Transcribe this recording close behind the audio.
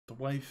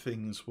The way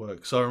things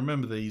work. So I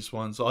remember these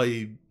ones.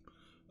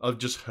 I've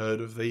just heard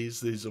of these.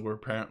 These were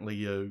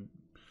apparently a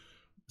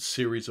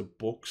series of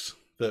books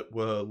that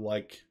were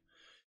like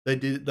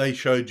they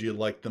showed you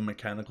like the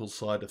mechanical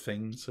side of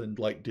things and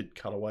like did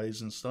cutaways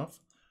and stuff.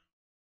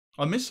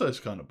 I miss those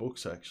kind of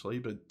books actually,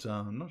 but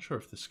I'm not sure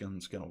if this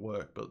gun's gonna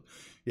work. But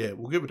yeah,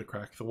 we'll give it a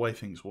crack. The way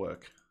things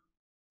work.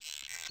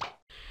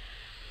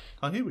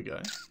 Oh, here we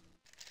go.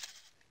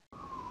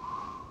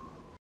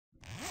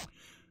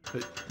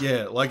 But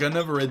yeah, like I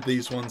never read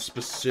these ones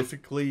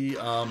specifically.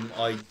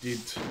 I did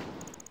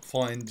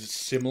find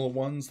similar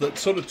ones that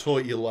sort of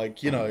taught you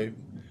like, you know,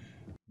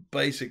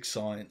 basic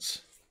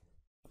science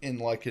in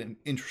like an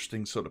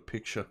interesting sort of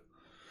picture.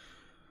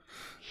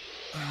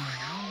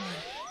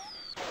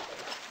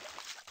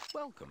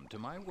 Welcome to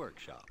my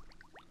workshop.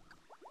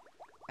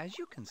 As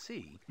you can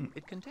see,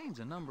 it contains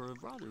a number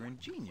of rather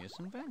ingenious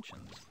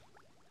inventions.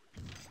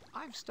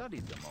 I've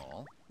studied them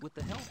all with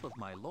the help of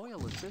my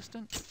loyal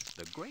assistant,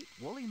 the great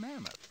woolly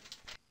mammoth.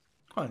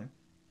 Hi.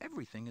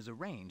 Everything is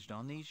arranged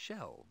on these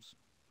shelves.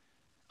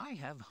 I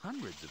have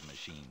hundreds of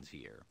machines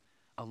here,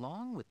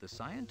 along with the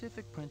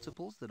scientific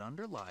principles that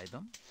underlie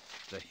them,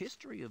 the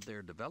history of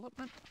their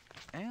development,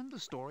 and the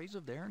stories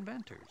of their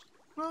inventors.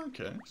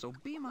 Okay. So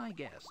be my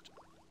guest.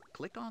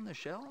 Click on the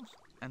shelves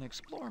and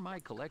explore my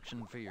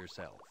collection for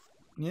yourself.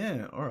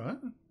 Yeah, alright.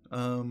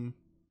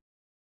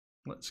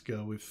 Let's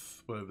go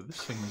with whatever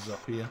this thing is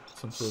up here.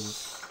 Some sort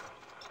of...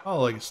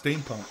 Oh, like a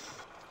steam pump.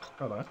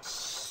 Righto.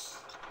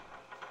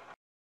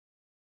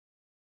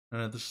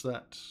 This is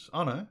that.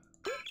 Oh, no.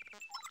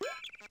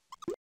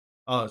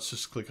 Oh, it's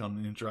just click on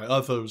an interact.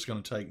 I thought it was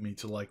going to take me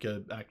to like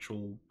an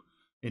actual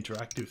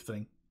interactive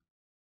thing.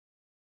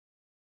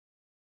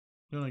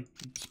 You want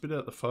to spit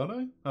out the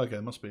photo? Okay,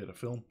 it must be out of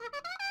film.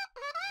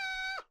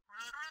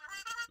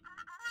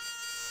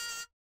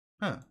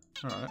 Huh,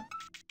 alright.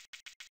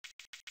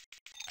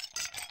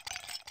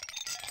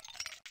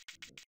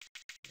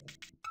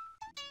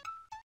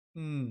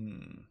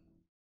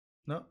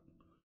 No.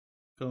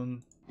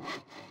 Going.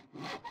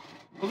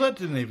 Well, that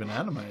didn't even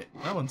animate.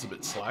 That one's a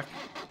bit slack.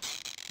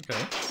 Okay.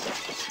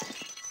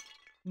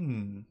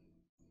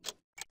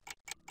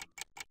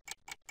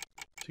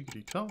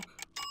 Tickety tock.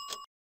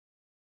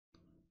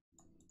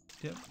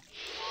 Yep.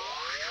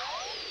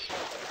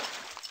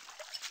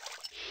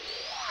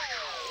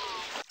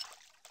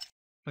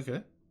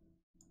 Okay.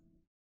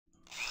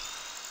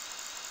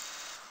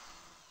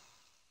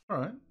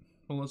 Alright.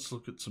 Well, let's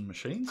look at some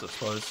machines, I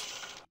suppose.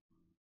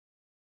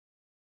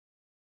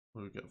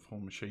 What do we got for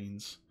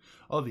machines?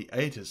 Oh, the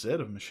A to Z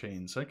of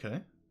machines.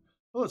 Okay.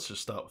 Well, let's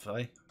just start with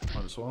A.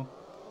 Might as well.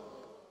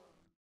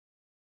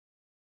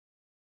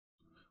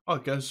 Oh,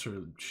 it goes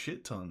through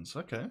shit tons.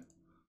 Okay.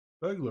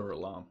 Burglar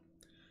alarm.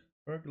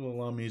 Burglar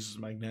alarm uses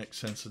magnetic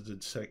sensor to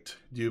detect.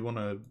 Do you want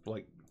to,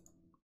 like,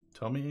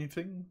 tell me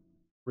anything?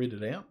 Read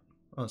it out?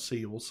 I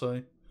see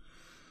also.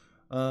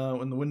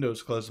 When the window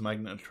is closed, the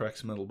magnet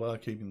attracts a metal bar,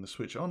 keeping the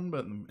switch on,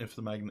 but if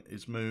the magnet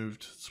is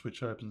moved, the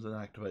switch opens and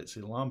activates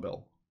the alarm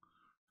bell.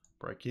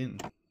 Break in.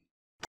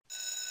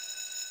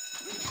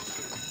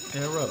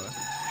 Yeah, right.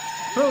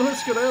 Oh,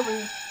 let's get out of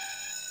here.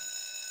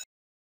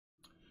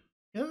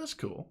 Yeah, that's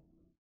cool.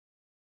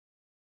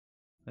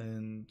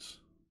 And...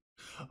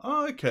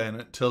 Oh, okay, and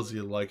it tells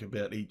you, like,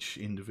 about each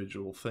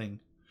individual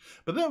thing.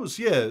 But that was,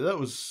 yeah, that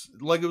was,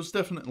 like, it was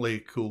definitely a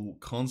cool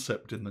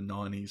concept in the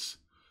 90s.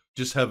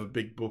 Just have a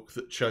big book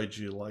that showed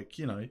you, like,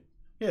 you know,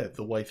 yeah,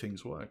 the way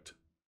things worked.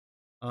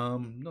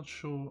 Not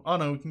sure. Oh,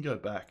 no, we can go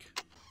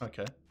back.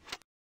 Okay.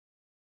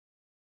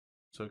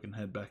 So we can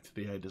head back to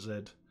the A to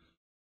Z.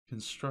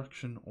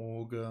 Construction,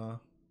 auger.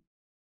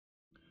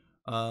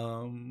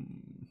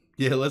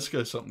 Yeah, let's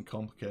go something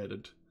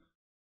complicated.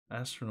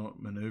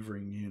 Astronaut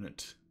maneuvering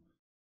unit.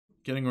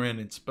 Getting around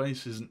in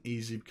space isn't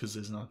easy because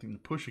there's nothing to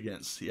push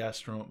against. The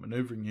astronaut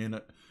maneuvering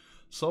unit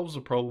solves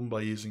the problem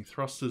by using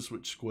thrusters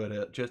which squirt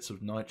out jets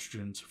of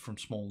nitrogen from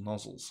small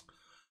nozzles.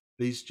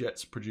 These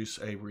jets produce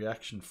a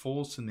reaction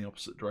force in the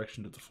opposite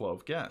direction to the flow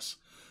of gas.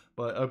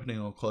 By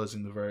opening or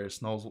closing the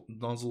various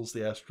nozzles,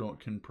 the astronaut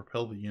can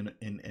propel the unit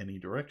in any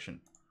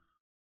direction.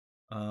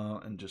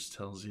 And just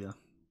tells you.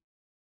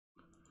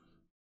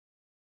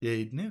 Yeah,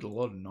 you'd need a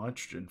lot of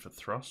nitrogen for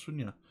thrust,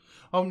 wouldn't you?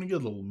 Oh, I'm gonna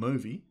get a little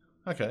movie.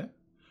 Okay.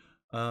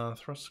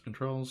 Thrust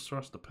controls,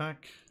 thruster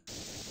pack.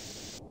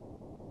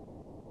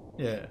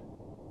 Yeah.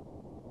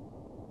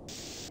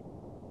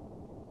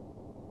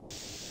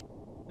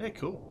 Yeah,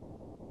 cool.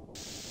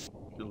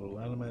 Get a little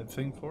animated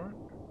thing for it.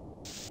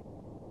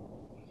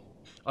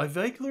 I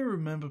vaguely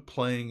remember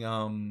playing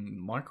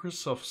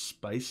Microsoft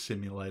Space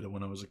Simulator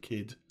when I was a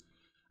kid.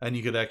 And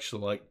you could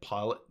actually, like,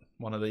 pilot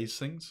one of these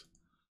things.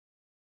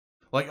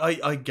 Like,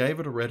 I gave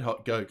it a red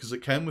hot go, because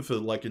it came with a,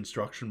 like,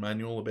 instruction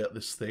manual about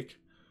this thick.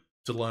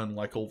 To learn,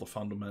 like, all the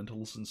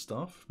fundamentals and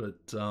stuff.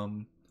 But,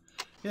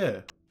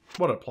 yeah.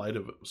 What I played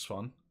of it was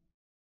fun.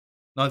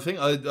 And I think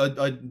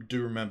I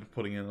do remember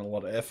putting in a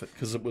lot of effort,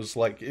 because it was,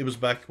 like, it was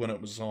back when it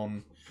was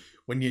on...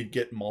 When you'd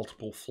get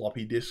multiple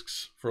floppy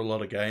disks for a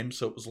lot of games.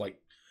 So it was, like...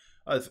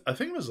 I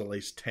think it was at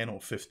least 10 or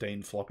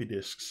 15 floppy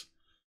disks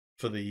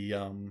for the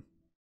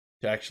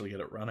to actually get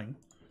it running,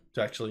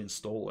 to actually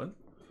install it,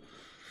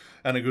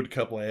 and a good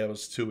couple of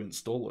hours to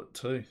install it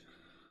too.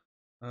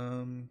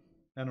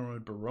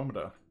 Aneroid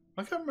barometer.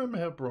 I can't remember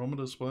how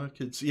barometers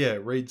work. It's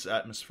it reads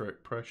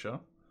atmospheric pressure.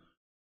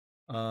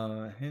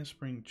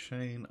 Hairspring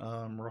chain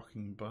arm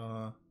rocking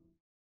bar.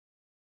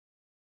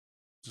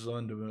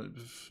 Designed to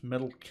a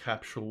metal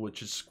capsule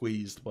which is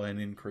squeezed by an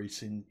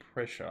increase in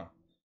pressure.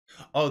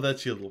 Oh,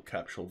 that's your little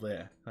capsule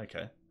there.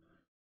 Okay.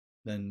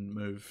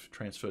 Then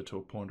transfer to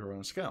a pointer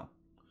on a scale.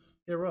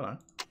 Yeah, right.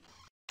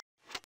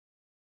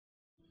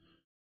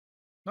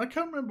 I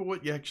can't remember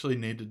what you actually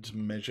needed to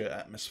measure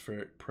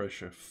atmospheric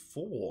pressure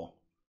for.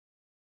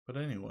 But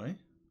anyway,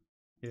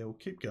 yeah, we'll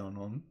keep going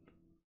on.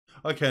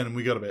 Okay, and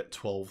we got about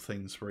 12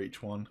 things for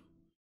each one.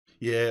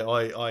 Yeah,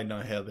 I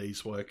know how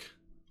these work.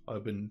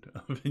 I've been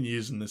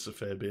using this a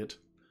fair bit.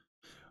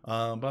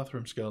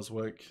 Bathroom scales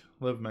work.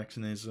 Lever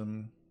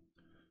mechanism.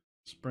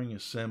 Spring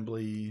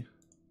assembly.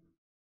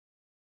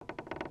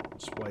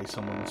 Sway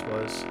someone, I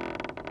suppose.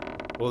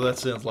 Well, that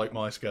sounds like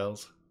my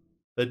scales.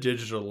 They're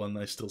digital and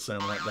they still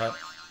sound like that.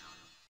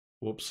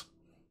 Whoops.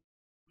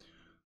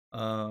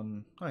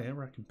 Oh yeah,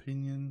 rack and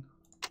pinion.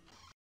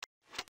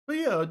 But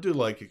yeah, I do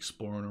like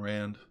exploring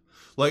around.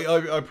 Like,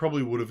 I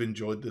probably would have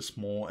enjoyed this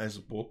more as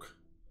a book.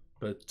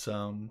 But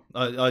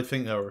I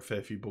think there were a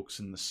fair few books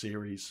in the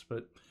series.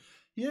 But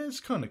yeah, it's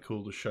kind of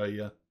cool to show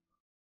you.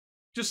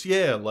 Just,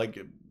 yeah, like,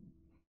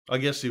 I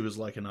guess he was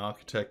like an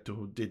architect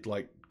or did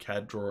like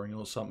CAD drawing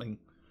or something.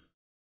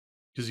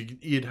 Because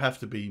you'd have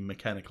to be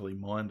mechanically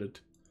minded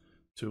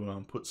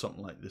to put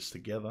something like this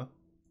together.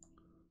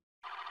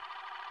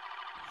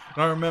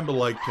 And I remember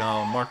like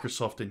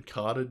Microsoft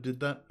Encarta did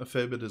that a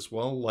fair bit as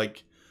well.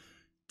 Like,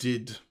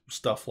 did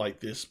stuff like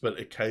this, but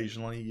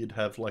occasionally you'd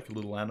have like a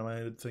little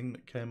animated thing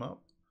that came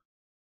up.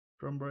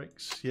 Drum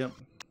brakes, yep.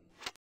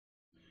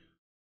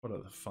 What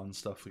other fun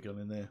stuff we got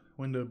in there?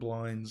 Window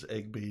blinds,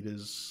 egg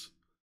beaters,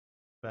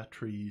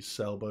 batteries,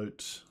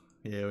 sailboat.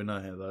 Yeah, we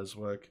know how those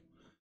work.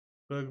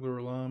 Burglar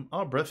alarm.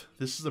 Oh, breath.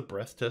 This is a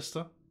breath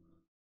tester.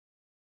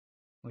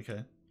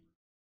 Okay.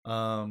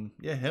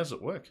 Yeah, how's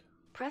it work?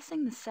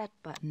 Pressing the set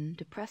button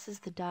depresses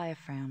the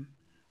diaphragm,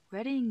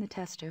 readying the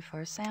tester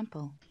for a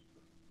sample.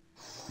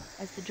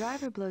 As the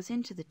driver blows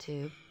into the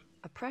tube,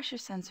 a pressure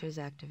sensor is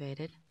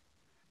activated,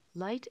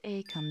 light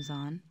A comes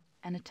on,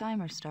 and a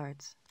timer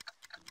starts.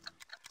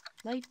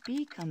 Light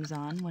B comes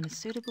on when a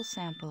suitable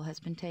sample has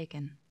been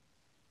taken.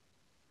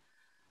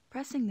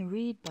 Pressing the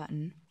read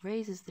button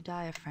raises the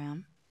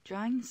diaphragm,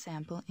 drawing the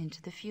sample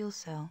into the fuel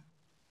cell.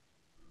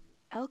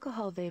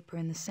 Alcohol vapor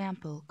in the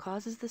sample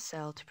causes the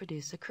cell to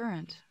produce a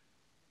current.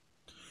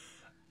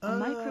 A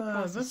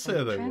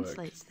microprocessor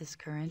translates this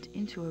current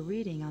into a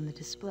reading on the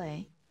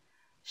display,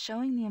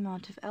 showing the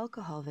amount of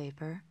alcohol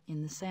vapor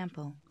in the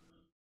sample.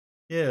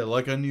 Yeah,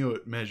 like I knew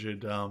it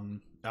measured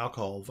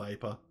alcohol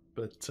vapor,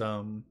 but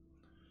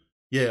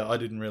yeah, I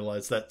didn't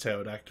realize that's how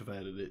it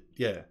activated it.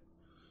 Yeah,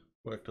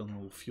 worked on the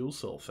little fuel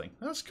cell thing.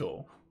 That's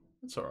cool.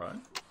 That's all right.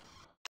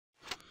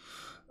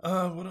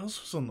 What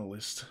else was on the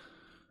list?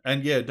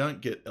 And yeah,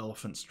 don't get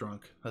elephants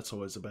drunk. That's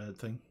always a bad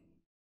thing.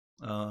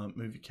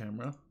 Movie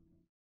camera.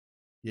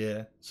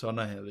 Yeah, so I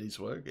know how these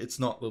work. It's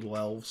not little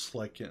elves,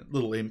 like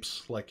little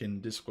imps, like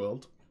in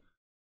Discworld.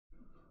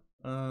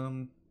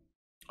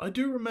 I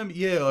do remember.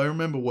 Yeah, I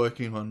remember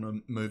working on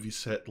a movie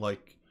set,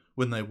 like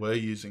when they were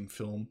using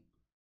film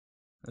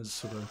as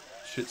sort of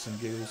shits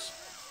and giggles.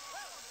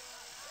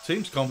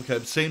 Seems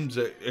complicated. Seems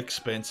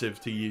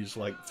expensive to use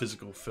like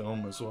physical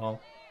film as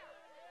well,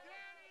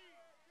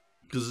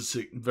 because it's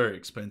very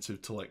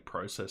expensive to like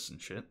process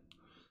and shit.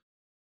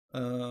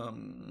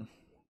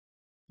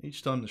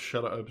 Each time the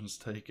shutter opens,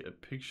 take a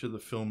picture. The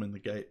film in the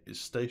gate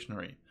is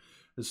stationary.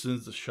 As soon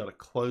as the shutter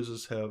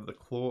closes, however, the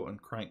claw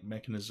and crank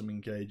mechanism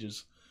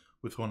engages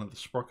with one of the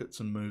sprockets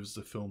and moves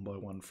the film by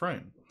one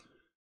frame.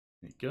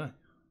 There you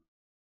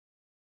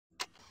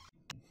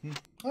go.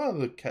 Oh,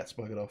 the cat's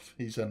buggered off.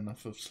 He's had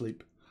enough of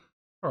sleep.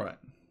 Alright.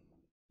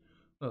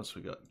 What else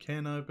we got?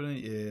 Can opener?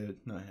 Yeah,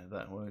 know how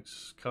that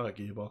works. Car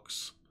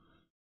gearbox.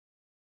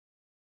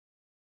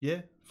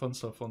 Yeah, fun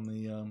stuff on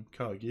the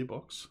car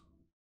gearbox.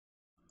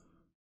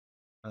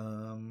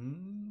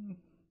 Oh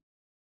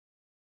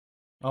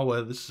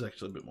well, this is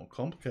actually a bit more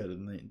complicated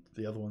than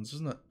the other ones,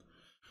 isn't it?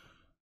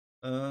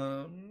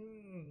 Oh,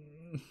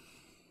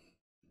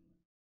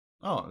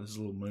 there's a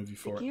little movie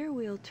for it. The gear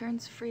wheel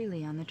turns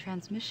freely on the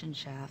transmission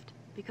shaft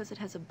because it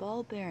has a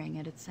ball bearing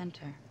at its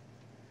center.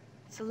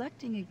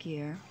 Selecting a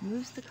gear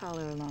moves the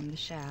collar along the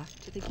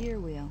shaft to the gear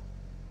wheel.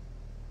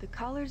 The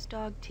collar's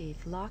dog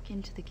teeth lock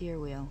into the gear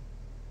wheel.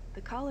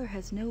 The collar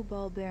has no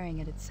ball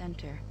bearing at its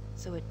center,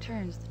 so it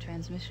turns the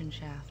transmission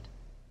shaft.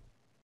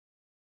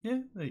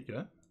 Yeah, there you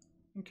go.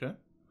 Okay.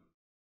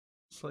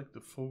 Select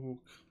the fork,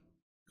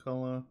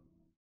 collar.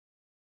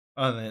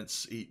 Oh, and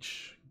that's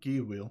each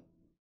gear wheel.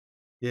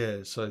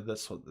 Yeah, so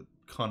that's what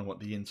kind of what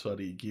the inside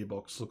of your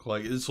gearbox look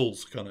like. It's all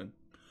kind of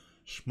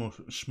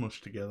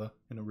smushed together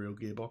in a real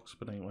gearbox.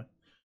 But anyway,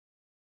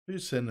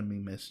 who's sending me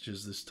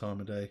messages this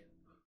time of day?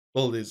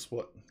 Well, it is,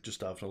 what,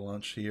 just after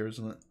lunch here,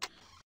 isn't it?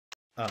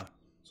 Ah,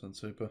 Sun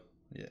Super.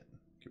 Yeah,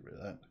 get rid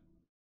of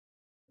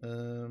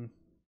that.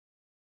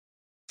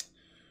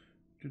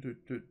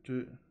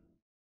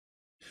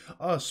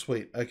 Oh,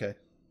 sweet. Okay.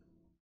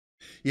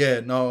 Yeah,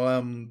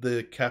 no,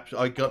 the capture.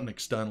 I got an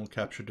external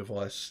capture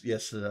device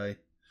yesterday,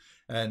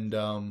 and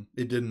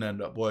it didn't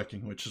end up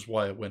working, which is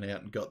why I went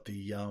out and got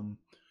the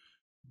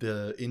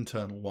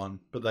internal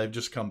one. But they've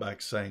just come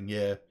back saying,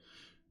 yeah,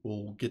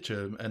 we'll get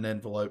you an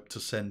envelope to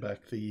send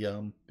back the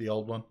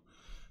old one.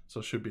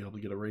 So I should be able to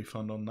get a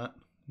refund on that.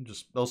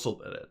 I'll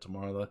sort that out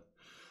tomorrow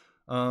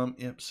though.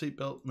 Yep,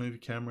 seatbelt, movie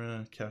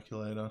camera,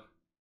 calculator.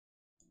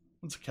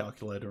 What's a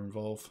calculator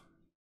involve?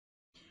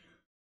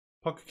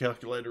 Pocket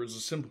calculator is a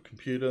simple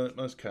computer.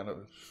 Most kind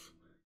of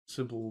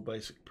simple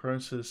basic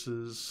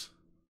processes.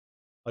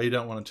 Oh, you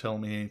don't want to tell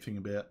me anything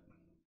about?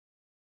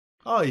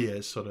 Oh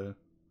yeah, sort of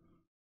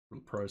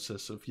little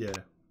process of, yeah,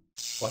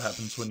 what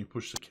happens when you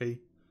push the key.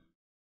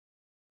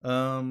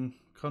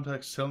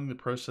 Contacts telling the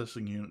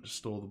processing unit to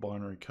store the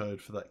binary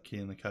code for that key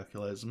in the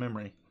calculator's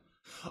memory.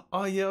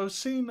 Oh yeah, I've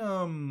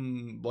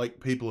seen like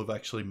people have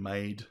actually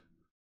made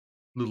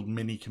little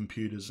mini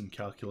computers and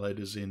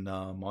calculators in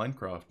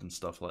Minecraft and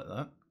stuff like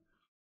that.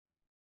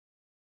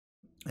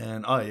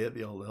 And oh yeah,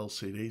 the old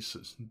LCD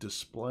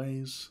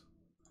displays.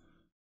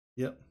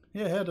 Yep.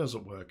 Yeah, how does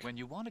it work? When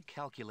you want to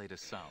calculate a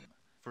sum,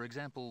 for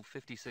example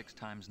 56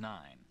 times 9,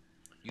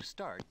 you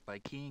start by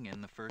keying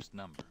in the first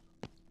number.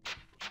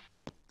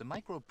 The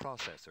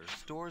microprocessor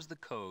stores the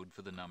code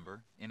for the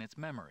number in its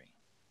memory,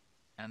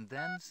 and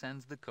then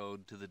sends the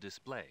code to the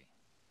display.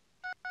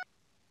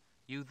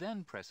 You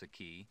then press a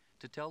key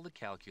to tell the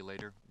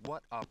calculator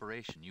what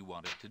operation you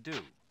want it to do.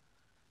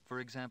 For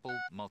example,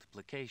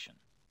 multiplication.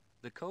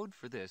 The code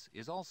for this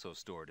is also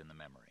stored in the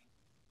memory.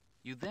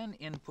 You then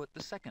input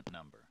the second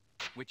number,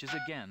 which is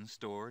again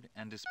stored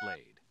and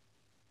displayed.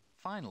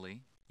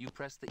 Finally, you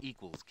press the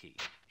equals key.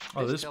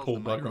 Oh, this poor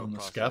bugger on the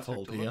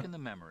scaffold to here. look in the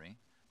memory,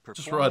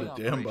 just write the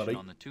it down, buddy.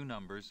 on the two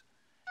numbers,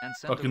 and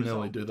send I the can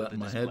nearly result do that to in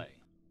the my display. head.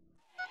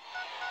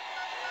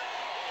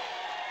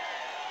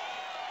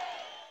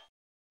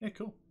 Yeah,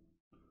 cool.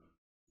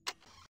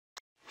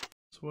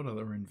 So what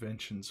other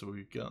inventions have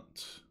we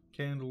got?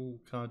 Candle,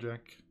 carjack.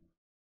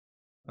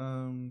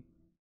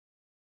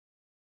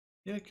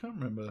 Yeah, I can't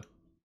remember.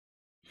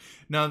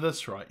 No,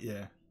 that's right,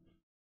 yeah.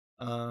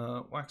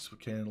 Wax for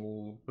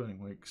candle, burning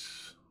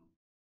wicks.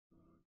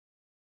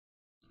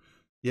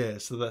 Yeah,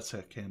 so that's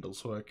how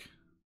candles work.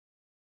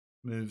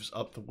 Moves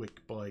up the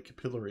wick by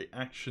capillary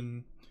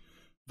action,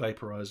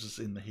 vaporizes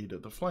in the heat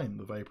of the flame.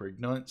 The vapor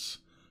ignites,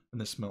 and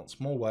this melts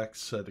more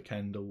wax, so the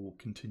candle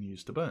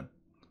continues to burn.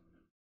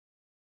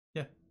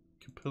 Yeah,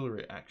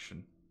 capillary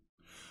action.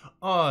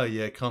 Oh,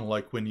 yeah, kind of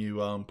like when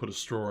you put a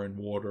straw in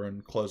water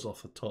and close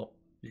off the top.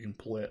 You can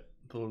pull out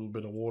a little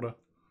bit of water.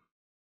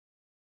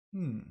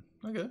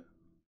 Okay.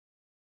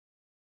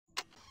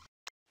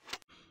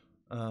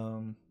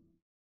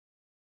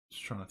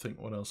 Just trying to think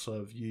what else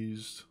I've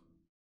used.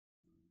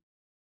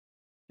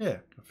 Yeah,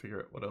 I figure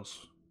out what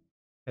else,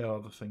 how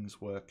other things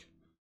work.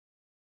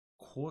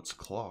 Quartz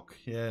clock,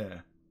 yeah.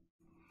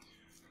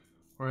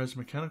 Whereas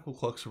mechanical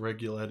clocks are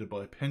regulated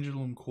by a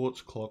pendulum,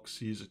 quartz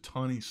clocks use a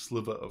tiny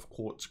sliver of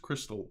quartz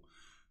crystal.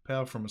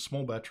 Power from a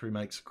small battery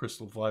makes the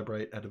crystal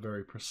vibrate at a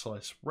very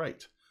precise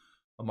rate.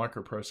 A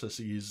microprocessor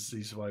uses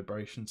these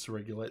vibrations to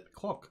regulate the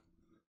clock.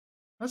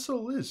 That's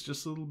all it is,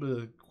 just a little bit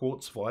of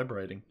quartz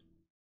vibrating.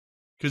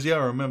 Because yeah,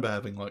 I remember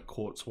having like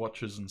quartz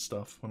watches and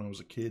stuff when I was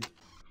a kid.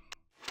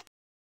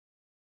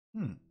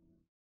 There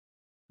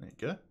you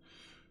go.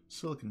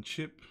 Silicon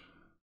chip.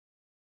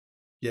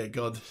 Yeah,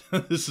 God,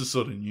 this is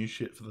sort of new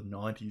shit for the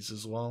 90s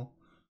as well.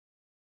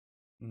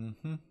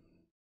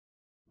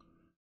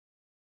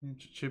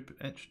 Chip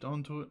etched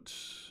onto it.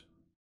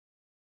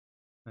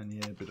 And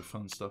yeah, a bit of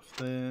fun stuff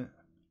there.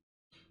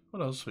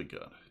 What else we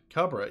got?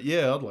 Carburetor.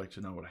 Yeah, I'd like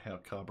to know how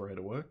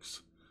carburetor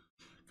works.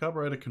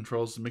 Carburetor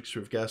controls the mixture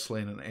of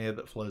gasoline and air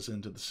that flows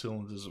into the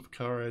cylinders of a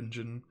car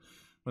engine.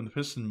 When the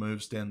piston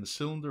moves down the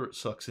cylinder, it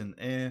sucks in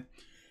air.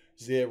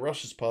 As the air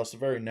rushes past a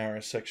very narrow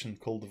section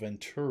called the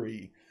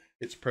venturi,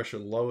 its pressure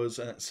lowers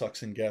and it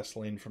sucks in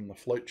gasoline from the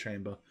float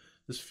chamber.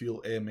 This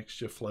fuel-air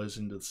mixture flows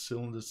into the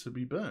cylinders to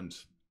be burned.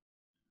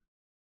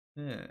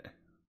 Yeah.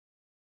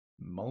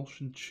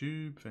 Emulsion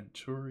tube,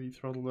 venturi,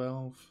 throttle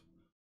valve,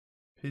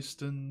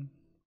 piston.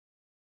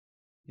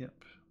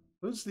 Yep.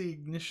 Where's the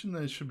ignition?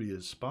 There should be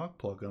a spark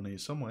plug on here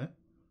somewhere.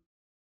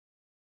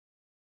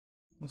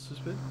 What's this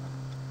bit?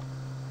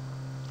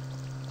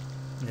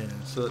 Yeah,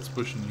 so that's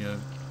pushing your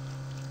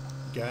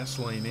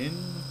gasoline in,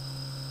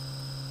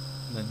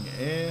 and then your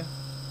air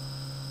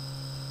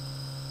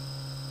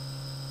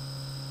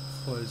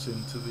flows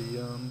into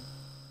the,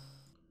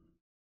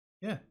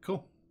 yeah,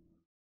 cool.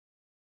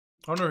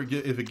 I wonder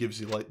if it gives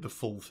you, like, the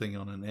full thing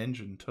on an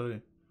engine,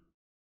 too.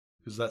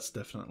 Because that's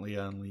definitely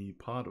only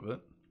part of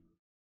it.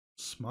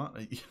 Smart...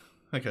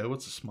 Okay,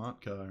 what's a smart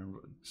car?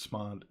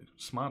 Smart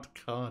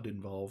card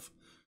involve?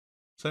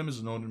 Same as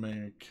an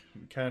ordinary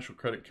cash or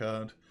credit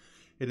card.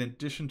 In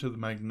addition to the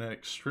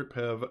magnetic strip,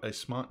 however, a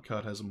smart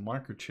card has a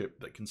microchip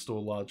that can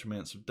store large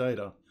amounts of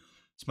data.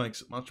 This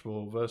makes it much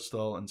more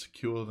versatile and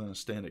secure than a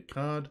standard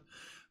card.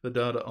 The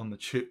data on the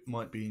chip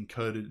might be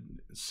encoded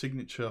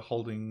signature,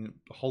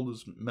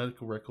 holders'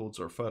 medical records,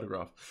 or a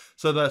photograph.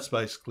 So that's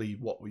basically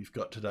what we've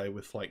got today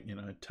with, like, you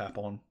know, tap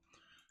on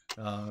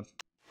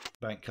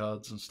bank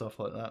cards and stuff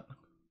like that.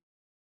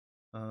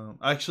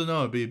 Actually, no,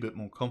 it'd be a bit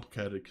more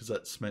complicated because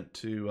that's meant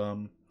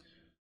to,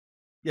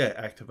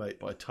 activate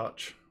by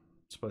touch.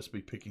 It's supposed to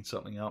be picking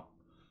something up.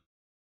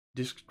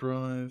 Disk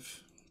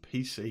drive,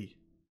 PC.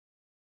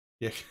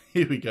 Yeah,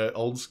 here we go.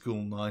 Old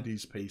school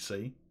 90s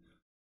PC.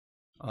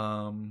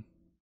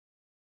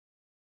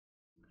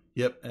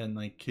 Yep, and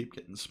they keep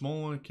getting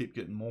smaller, keep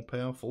getting more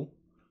powerful.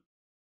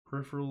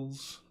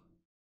 Peripherals.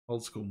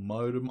 Old school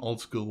modem.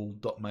 Old school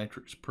dot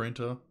matrix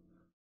printer.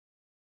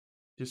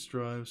 Disk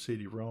drive,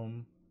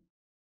 CD-ROM.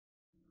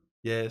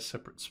 Yeah,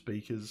 separate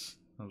speakers.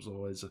 That was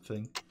always a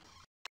thing.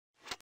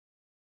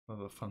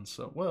 Other fun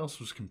stuff. What else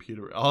was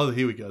computer? Oh,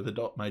 here we go. The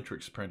dot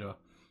matrix printer.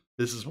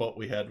 This is what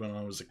we had when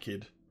I was a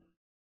kid.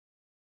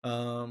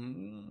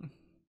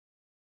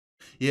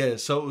 Yeah,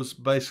 so it was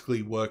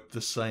basically worked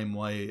the same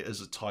way as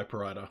a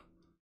typewriter.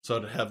 So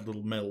it'd have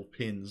little metal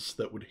pins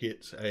that would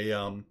hit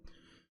a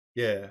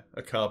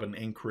carbon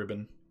ink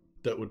ribbon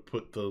that would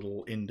put the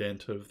little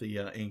indent of the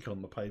ink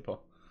on the paper.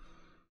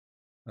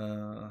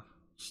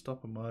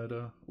 Stopper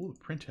motor. Oh, the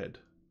print head.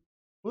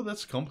 Oh,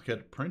 that's a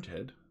complicated print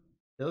head.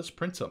 Yeah, let's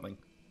print something.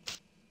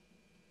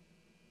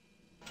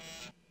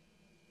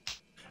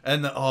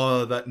 And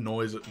that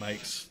noise it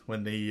makes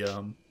when the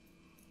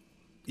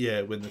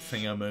when the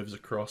thingo moves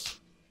across.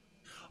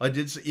 I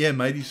did see,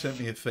 Matey sent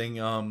me a thing,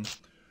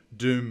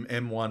 Doom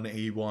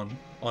M1E1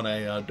 on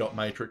a dot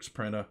matrix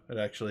printer.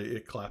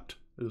 It clapped.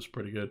 It was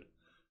pretty good.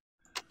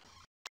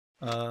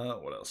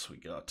 What else we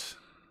got?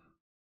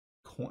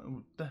 What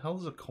the hell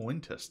is a coin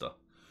tester?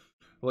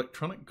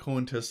 Electronic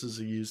coin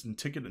testers are used in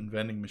ticket and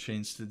vending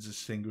machines to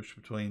distinguish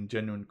between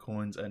genuine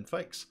coins and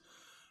fakes.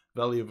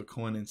 Value of a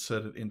coin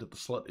inserted into the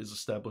slot is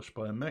established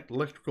by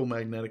electrical,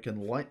 magnetic,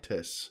 and light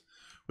tests,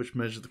 which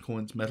measure the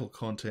coin's metal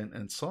content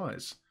and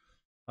size.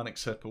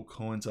 Unacceptable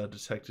coins are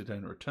detected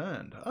and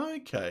returned.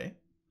 Okay.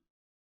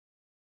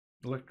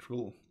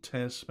 Electrical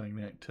test,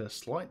 magnetic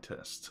test, light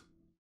test.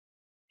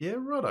 Yeah,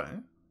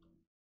 righto.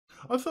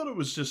 I thought it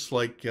was just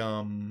like,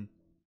 it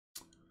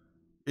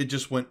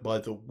just went by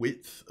the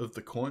width of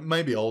the coin.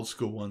 Maybe old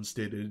school ones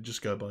did. It'd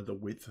just go by the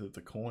width of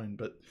the coin.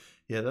 But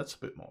yeah, that's a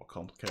bit more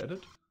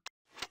complicated.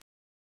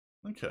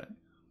 Okay.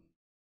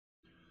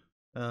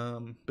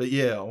 But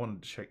yeah, I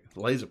wanted to check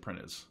laser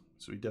printers.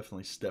 So we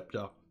definitely stepped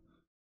up.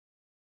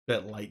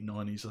 About late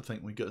 90s, I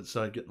think we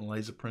started getting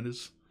laser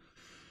printers.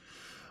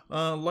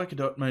 Like a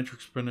dot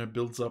matrix printer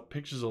builds up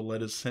pictures or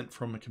letters sent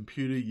from a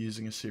computer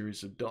using a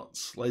series of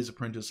dots. Laser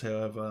printers,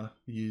 however,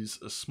 use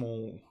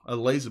a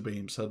laser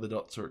beam, so the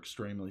dots are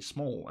extremely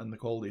small and the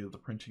quality of the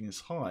printing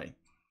is high.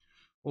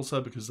 Also,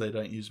 because they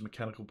don't use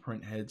mechanical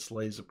print heads,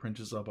 laser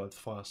printers are both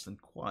fast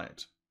and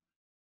quiet.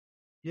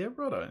 Yeah,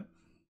 righto.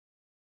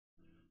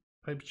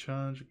 Paper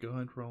charge,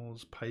 guide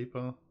rollers,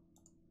 paper,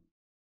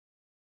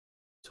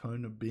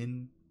 toner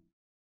bin.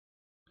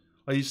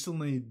 Oh, you still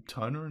need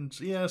toner? And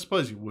yeah, I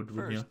suppose you would,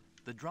 wouldn't you?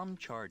 The drum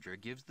charger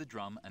gives the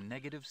drum a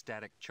negative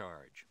static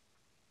charge.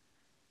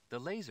 The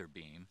laser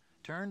beam,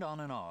 turned on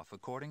and off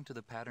according to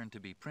the pattern to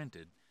be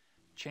printed,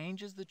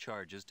 changes the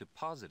charges to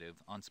positive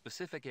on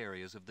specific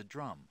areas of the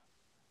drum.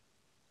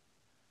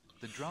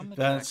 The drum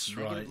That's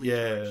right,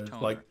 yeah,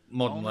 like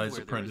modern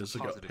laser printers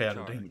have got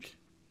powdered ink.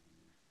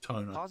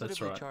 Toner, that's right.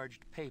 Positively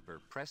charged paper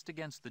pressed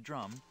against the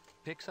drum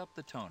picks up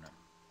the toner,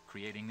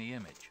 creating the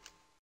image.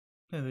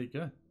 Yeah, there you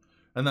go.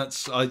 And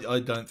that's, I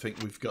don't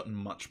think we've gotten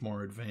much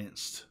more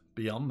advanced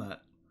beyond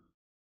that.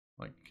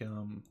 Like,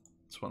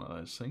 it's one of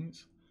those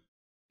things.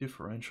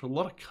 Differential, a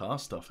lot of car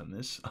stuff in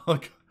this.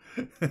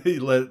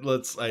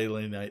 Let's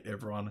alienate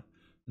everyone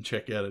and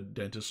check out a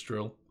dentist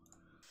drill.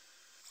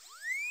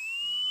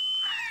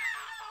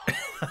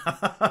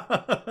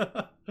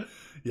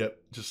 Yep,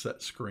 just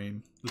that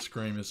scream. The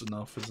scream is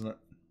enough, isn't it?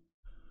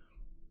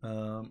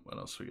 What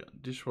else we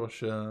got?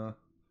 Dishwasher.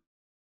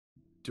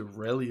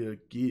 Derailleur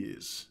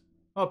gears.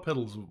 Oh,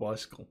 pedals of a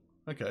bicycle.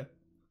 Okay.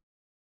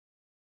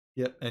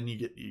 Yep, and you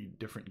get your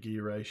different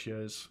gear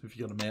ratios if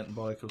you got a mountain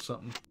bike or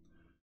something.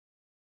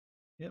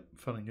 Yep,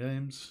 fun and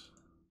games.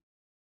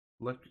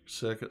 Electric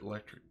circuit,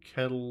 electric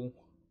kettle.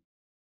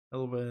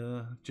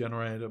 Elevator,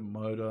 generator,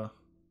 motor.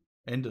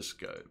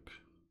 Endoscope.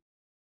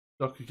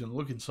 Doctor can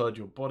look inside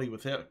your body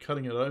without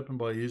cutting it open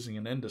by using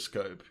an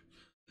endoscope.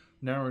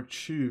 Narrow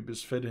tube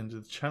is fed into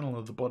the channel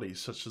of the body,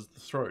 such as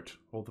the throat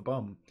or the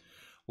bum.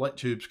 Light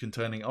tubes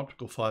containing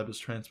optical fibers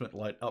transmit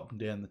light up and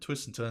down the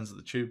twists and turns of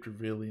the tube to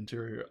reveal the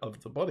interior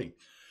of the body.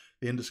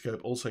 The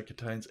endoscope also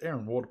contains air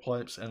and water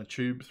pipes and a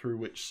tube through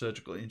which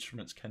surgical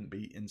instruments can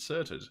be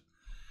inserted.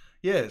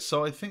 Yeah,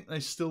 so I think they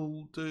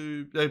still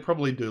do... They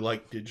probably do,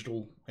 like,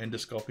 digital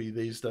endoscopy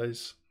these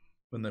days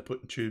when they're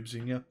putting tubes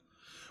in you.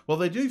 Well,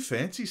 they do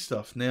fancy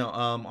stuff now.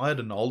 I had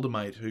an older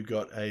mate who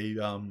got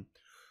a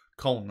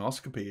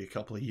colonoscopy a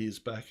couple of years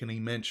back, and he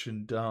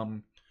mentioned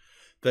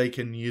they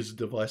can use a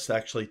device to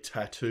actually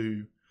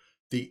tattoo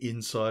the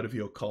inside of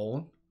your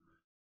colon.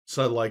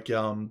 So, like,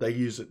 they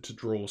use it to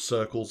draw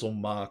circles or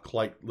mark,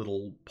 like,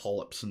 little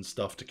polyps and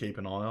stuff to keep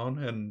an eye on.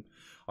 And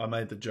I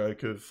made the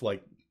joke of,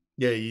 like,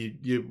 yeah,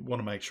 you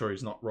want to make sure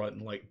he's not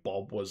writing, like,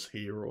 Bob was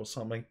here or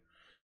something.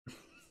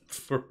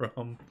 For,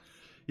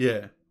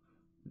 yeah,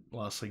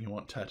 last thing you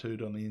want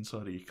tattooed on the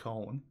inside of your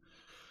colon.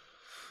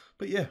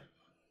 But yeah,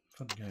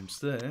 fun games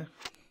there.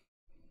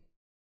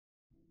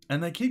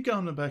 And they keep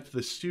going back to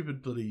this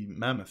stupid bloody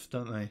mammoth,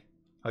 don't they?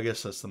 I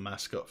guess that's the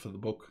mascot for the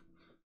book.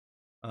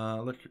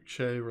 Electric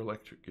shaver,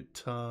 electric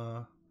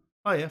guitar.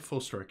 Oh yeah,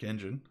 4-stroke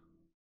engine.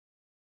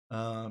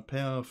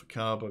 Power for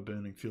car by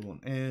burning fuel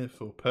and air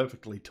for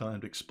perfectly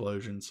timed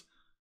explosions.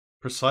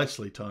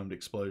 Precisely timed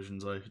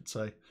explosions, I should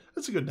say.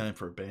 That's a good name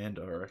for a band,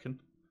 I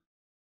reckon.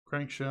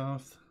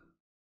 Crankshaft.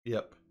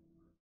 Yep.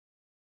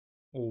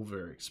 All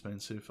very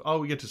expensive. Oh,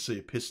 we get to see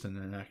a piston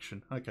in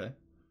action. Okay.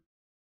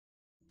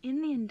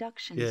 In the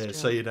induction Yeah, stroke,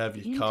 so you'd have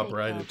your the intake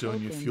carburetor valve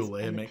doing your opens fuel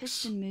air and the mix.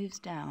 piston moves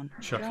down,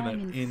 Chucking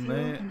drawing it in in fuel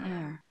there. and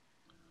air.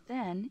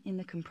 Then, in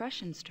the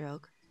compression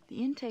stroke, the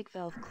intake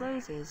valve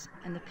closes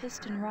and the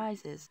piston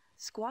rises,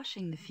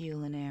 squashing the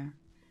fuel and air.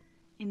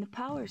 In the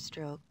power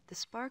stroke, the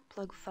spark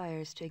plug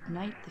fires to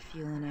ignite the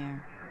fuel and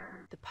air.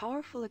 The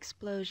powerful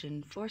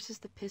explosion forces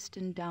the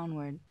piston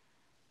downward.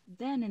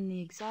 Then, in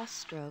the exhaust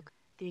stroke,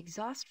 the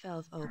exhaust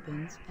valve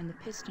opens and the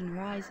piston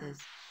rises,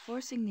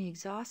 forcing the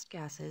exhaust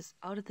gases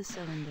out of the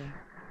cylinder.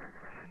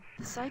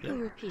 The cycle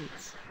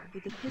repeats,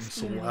 with the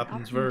piston all moving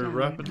happens up very and down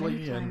rapidly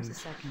many times and a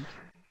second.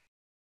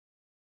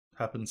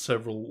 Happens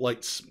several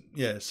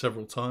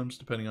times,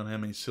 depending on how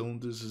many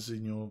cylinders is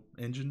in your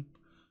engine.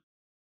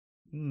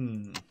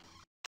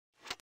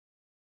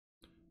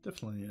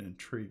 Definitely an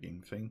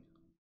intriguing thing.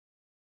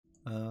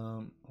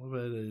 What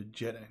about a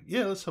jet?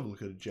 Yeah, let's have a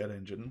look at a jet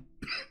engine.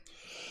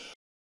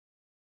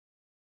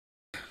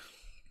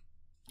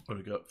 What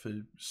have we got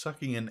for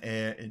sucking in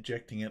air,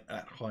 injecting it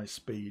at high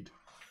speed?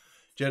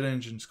 Jet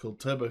engines called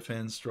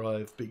turbofans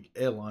drive big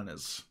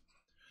airliners.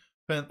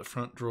 Fan at the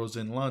front draws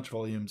in large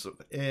volumes of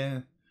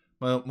air.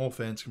 More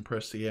fans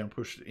compress the air and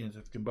push it into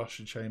the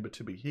combustion chamber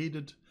to be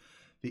heated.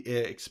 The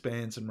air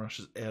expands and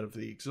rushes out of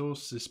the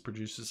exhaust. This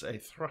produces a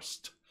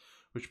thrust,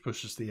 which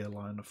pushes the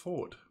airliner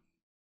forward.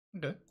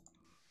 Okay.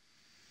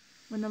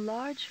 When the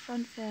large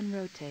front fan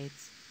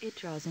rotates, it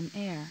draws in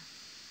air.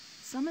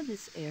 Some of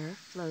this air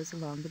flows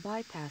along the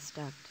bypass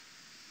duct.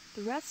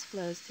 The rest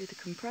flows through the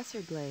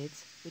compressor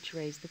blades, which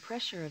raise the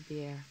pressure of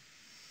the air.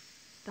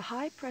 The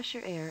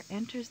high-pressure air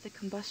enters the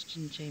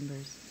combustion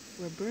chambers,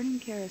 where burning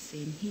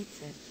kerosene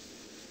heats it.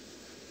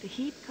 The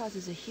heat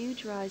causes a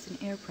huge rise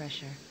in air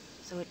pressure,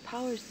 so it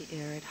powers the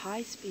air at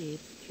high speed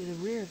through the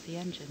rear of the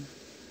engine.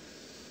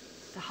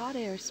 The hot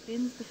air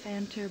spins the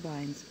fan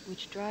turbines,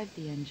 which drive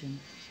the engine.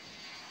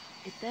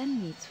 It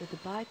then meets with the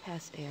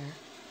bypass air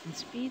and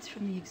speeds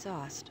from the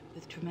exhaust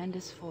with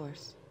tremendous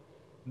force.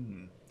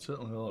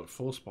 Certainly a lot of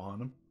force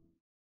behind them.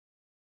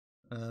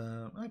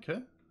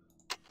 Okay.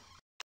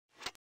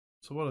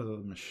 So what are the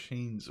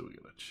machines that we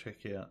got to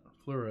check out?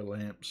 Fluoro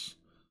lamps,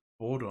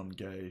 bourdon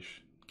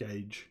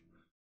gauge.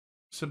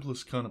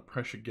 Simplest kind of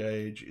pressure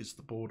gauge is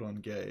the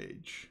bourdon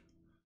gauge.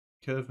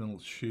 Curved metal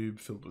tube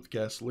filled with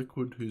gas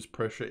liquid whose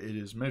pressure it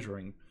is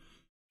measuring.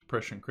 The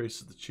pressure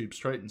increases, the tube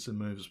straightens and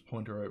moves a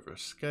pointer over a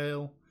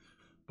scale.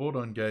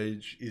 Bourdon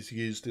gauge is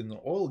used in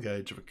the oil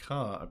gauge of a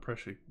car,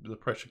 the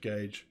pressure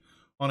gauge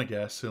on a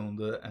gas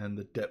cylinder, and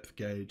the depth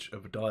gauge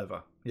of a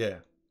diver. Yeah,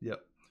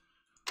 yep.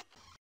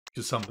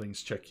 Because some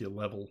things check your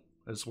level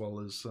as well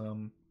as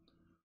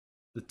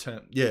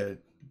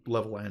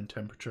level and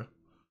temperature.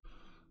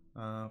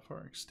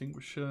 Fire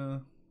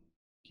extinguisher,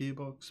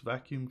 gearbox,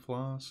 vacuum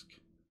flask.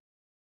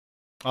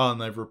 Oh,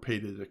 and they've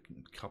repeated a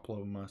couple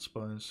of them, I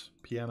suppose.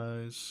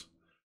 Pianos.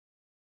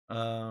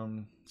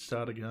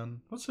 Starter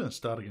gun. What's in a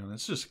starter gun?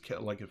 It's just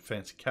like a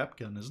fancy cap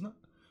gun, isn't it?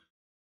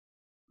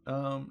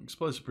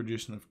 Explosive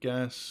producing of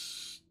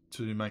gas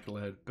to make a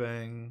loud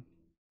bang.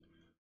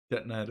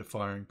 Detonator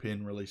firing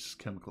pin releases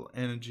chemical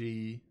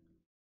energy.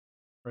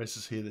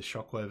 Racers hear the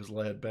shockwave as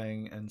loud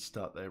bang and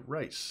start their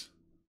race.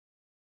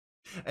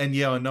 And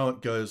yeah, I know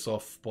it goes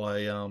off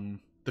by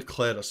the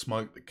cloud of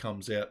smoke that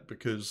comes out,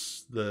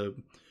 because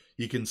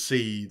you can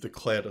see the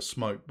cloud of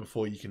smoke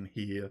before you can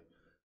hear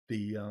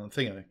the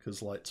thinger,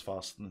 because light's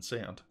faster than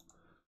sound.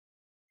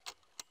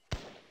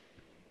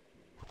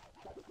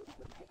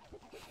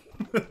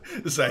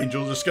 This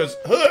angel just goes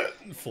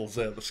and falls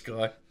out of the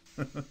sky.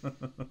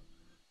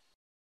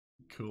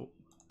 Cool.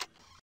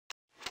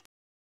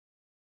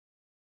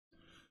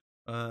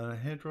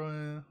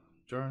 Hairdryer,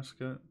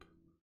 gyroscope,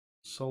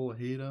 solar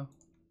heater.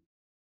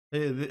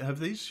 Hey, have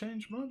these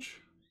changed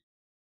much?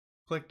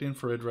 Collect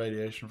infrared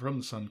radiation from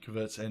the sun,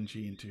 converts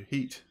energy into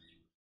heat.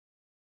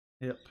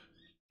 Yep.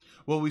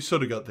 Well, we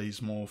sort of got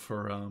these more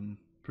for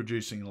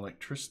producing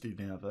electricity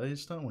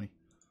nowadays, don't we?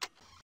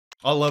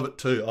 I love it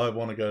too. I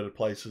want to go to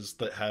places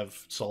that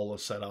have solar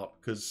set up,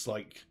 because,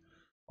 like,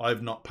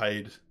 I've not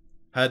paid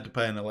Had to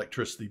pay an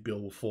electricity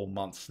bill for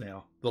months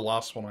now. The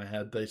last one I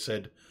had, they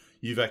said,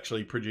 you've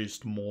actually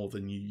produced more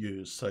than you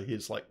use, so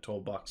here's like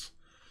 $12.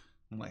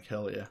 I'm like,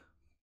 hell yeah.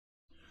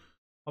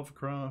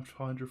 Hovercraft,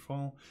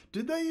 hydrofoil.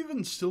 Did they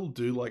even still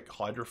do like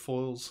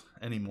hydrofoils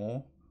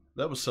anymore?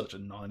 That was such a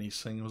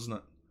 90s thing, wasn't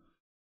it?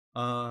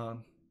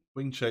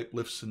 Wing shape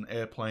lifts an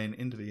airplane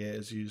into the air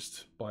is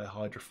used by a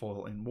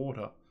hydrofoil in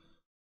water.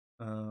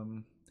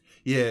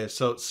 Yeah,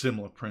 so it's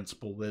similar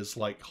principle. There's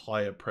like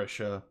higher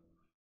pressure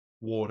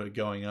water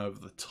going over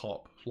the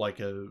top, like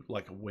a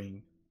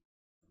wing.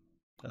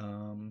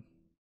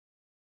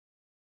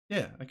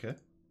 Yeah, okay.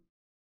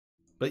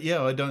 But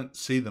yeah, I don't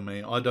see them.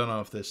 I don't know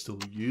if they're still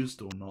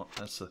used or not.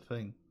 That's the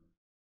thing.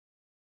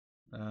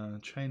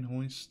 Chain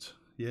hoist,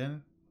 yeah.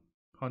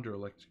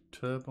 Hydroelectric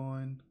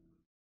turbine.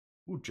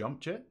 Ooh, jump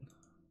jet.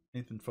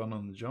 Anything fun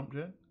on the jump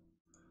jet?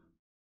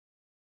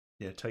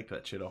 Yeah, take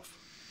that shit off.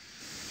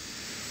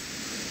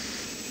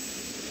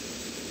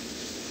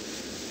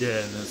 Yeah,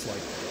 and there's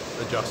like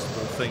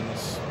adjustable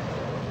things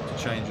to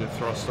change your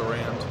thrust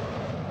around.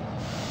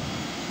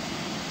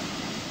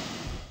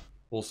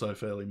 Also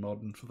fairly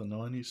modern for the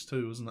 90s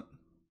too, isn't it?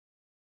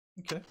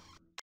 Okay.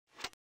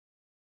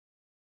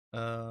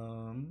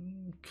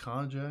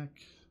 Carjack,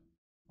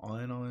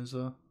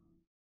 ionizer.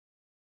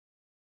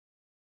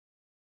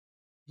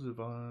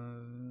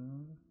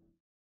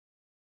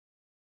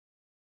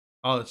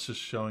 Oh, it's just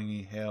showing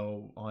you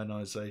how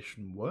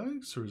ionization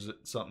works, or is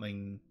it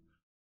something?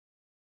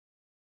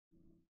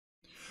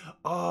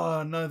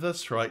 Oh, no,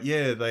 that's right.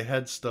 Yeah, they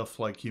had stuff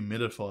like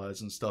humidifiers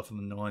and stuff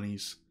in the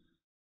 90s.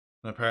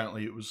 And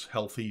apparently it was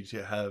healthy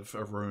to have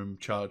a room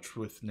charged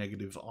with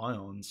negative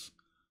ions.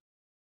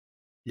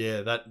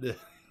 Yeah, that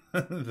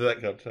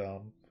that got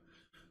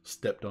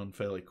stepped on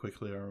fairly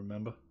quickly, I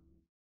remember.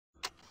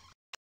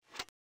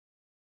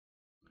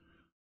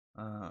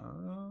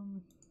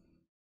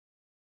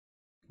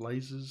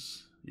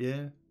 Lasers,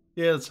 yeah.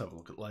 Yeah, let's have a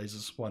look at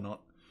lasers, why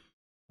not?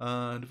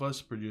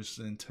 Device produces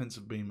an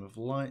intensive beam of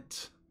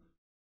light.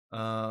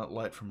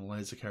 Light from a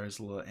laser carries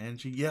a lot of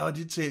energy. Yeah, I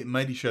did see it.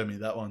 Matey showed me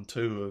that one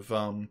too, of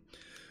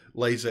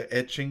laser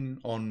etching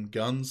on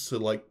guns to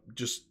like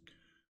just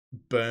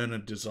burn a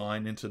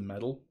design into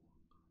metal.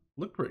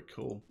 Looked pretty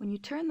cool. When you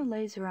turn the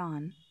laser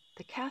on,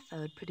 the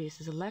cathode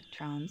produces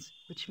electrons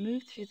which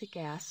move through the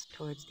gas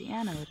towards the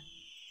anode.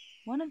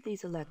 One of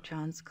these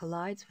electrons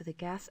collides with a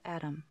gas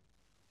atom.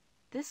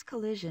 This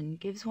collision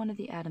gives one of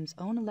the atom's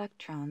own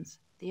electrons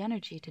the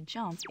energy to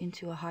jump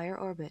into a higher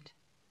orbit.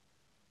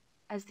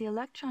 As the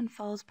electron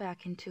falls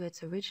back into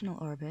its original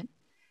orbit,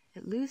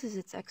 it loses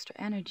its extra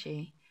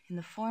energy in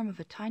the form of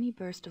a tiny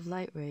burst of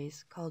light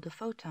rays called a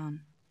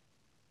photon.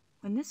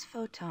 When this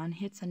photon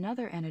hits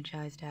another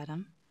energized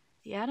atom,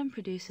 the atom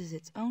produces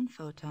its own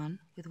photon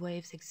with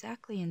waves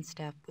exactly in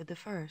step with the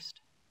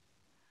first.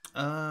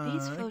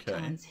 These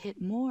photons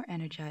hit more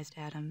energized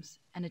atoms,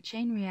 and a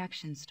chain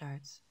reaction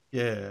starts.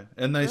 Yeah,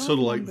 and they sort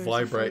of like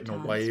vibrate in a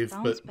wave,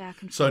 but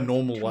so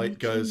normal light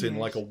goes in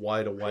like a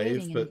wider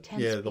wave, but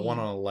yeah, the one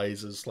on a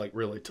laser's like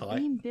really tight.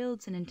 The beam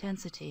builds in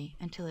intensity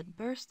until it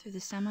bursts through the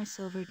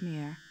semi-silvered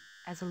mirror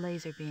as a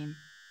laser beam.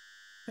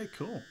 Hey,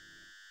 cool.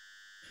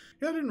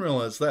 Yeah, I didn't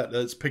realize that.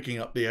 It's picking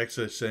up the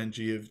excess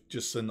energy of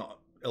just an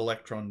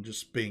electron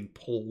just being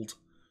pulled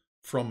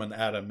from an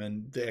atom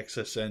and the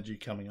excess energy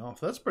coming off.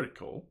 That's pretty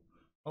cool.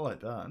 I like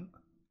that.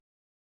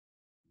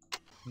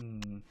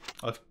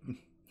 I've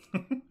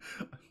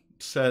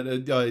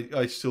sad.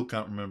 I still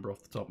can't remember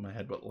off the top of my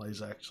head what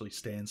laser actually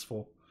stands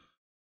for.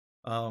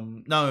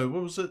 No,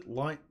 what was it?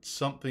 Light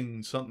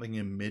something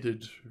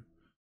emitted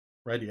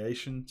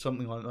radiation,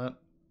 something like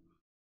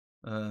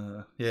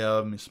that. Yeah,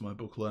 I miss my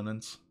book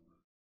learnings.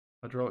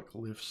 Hydraulic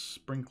lifts,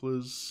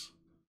 sprinklers.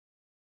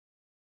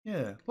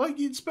 Yeah, like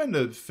you'd spend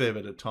a fair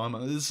bit of time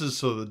on it. This is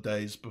sort of the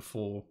days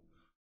before,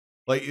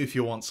 like if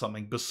you want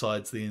something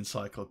besides the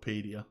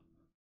encyclopedia,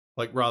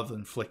 like rather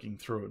than flicking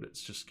through it,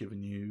 it's just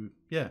giving you,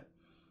 yeah,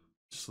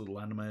 just little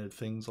animated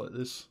things like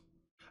this.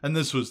 And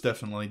this was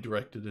definitely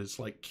directed as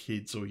like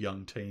kids or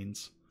young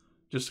teens,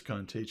 just to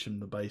kind of teach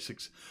them the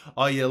basics.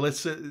 Oh yeah,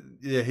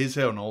 here's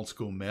how an old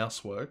school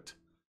mouse worked.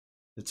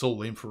 It's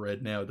all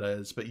infrared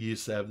nowadays, but you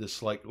used to have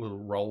this like little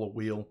roller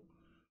wheel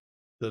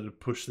that would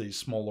push these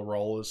smaller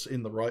rollers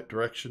in the right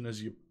direction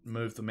as you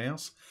move the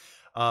mouse.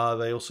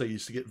 They also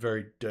used to get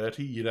very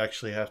dirty. You'd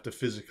actually have to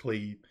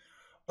physically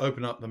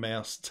open up the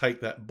mouse, take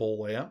that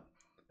ball out,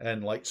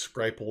 and like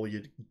scrape all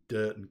your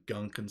dirt and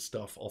gunk and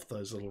stuff off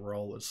those little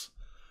rollers.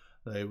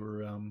 They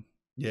were,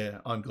 yeah,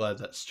 I'm glad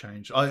that's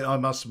changed. I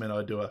must admit,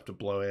 I do have to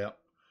blow out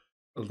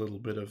a little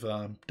bit of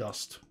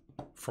dust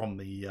from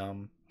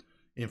the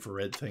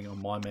infrared thing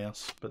on my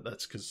mouse, but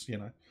that's because, you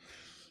know,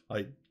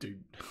 I do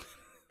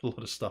a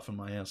lot of stuff in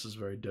my house is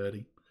very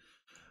dirty.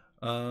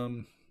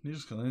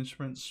 Musical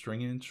instruments,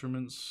 string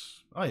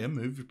instruments. Oh yeah,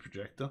 movie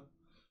projector.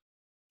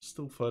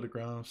 Still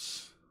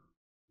photographs.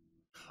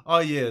 Oh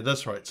yeah,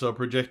 that's right. So a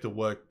projector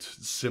worked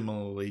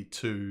similarly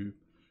to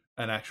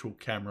an actual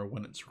camera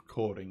when it's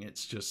recording.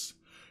 It's just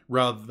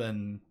rather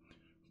than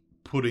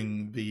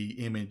putting the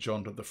image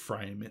onto the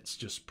frame. It's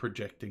just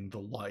projecting the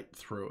light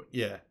through it.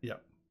 Yeah, yeah.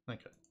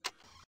 Okay.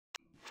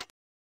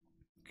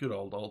 Good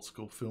old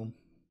school film.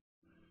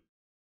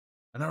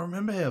 And I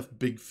remember how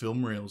big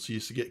film reels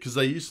used to get, because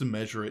they used to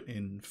measure it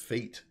in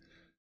feet.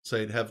 So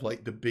you'd have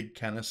like the big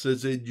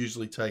canisters. It'd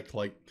usually take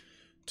like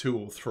 2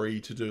 or 3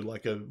 to do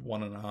like a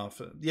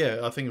 1.5. Yeah,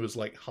 I think it was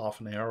like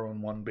half an hour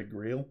on one big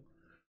reel.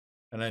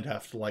 And they'd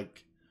have to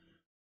like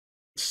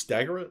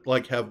stagger it,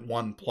 like have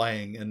one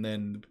playing and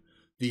then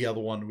the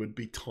other one would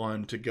be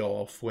timed to go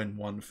off when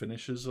one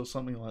finishes or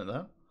something like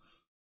that.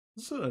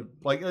 So,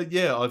 like,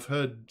 yeah, I've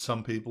heard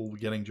some people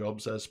getting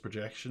jobs as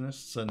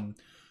projectionists, and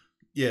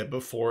yeah,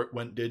 before it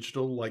went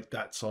digital, like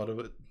that side of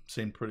it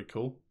seemed pretty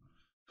cool.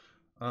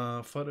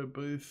 Photo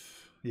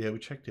booth. Yeah, we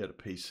checked out a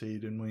PC,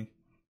 didn't we?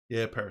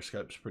 Yeah,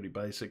 Periscope's pretty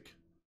basic.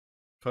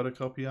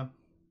 Photocopier.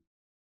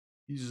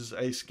 Uses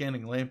a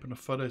scanning lamp and a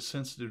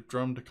photosensitive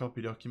drum to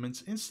copy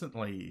documents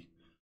instantly.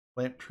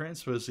 Lamp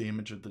transfers the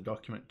image of the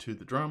document to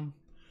the drum.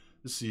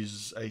 This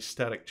uses a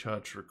static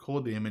charge to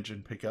record the image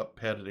and pick up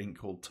powdered ink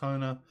called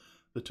toner.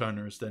 The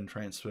toner is then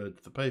transferred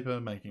to the paper,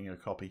 making a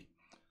copy.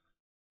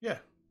 Yeah,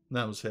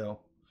 that was how.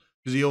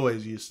 Because you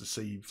always used to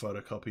see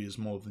photocopiers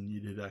more than you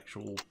did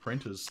actual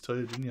printers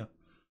too, didn't you?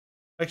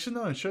 Actually,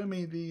 no, show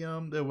me the,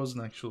 there was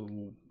an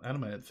actual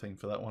animated thing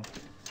for that one.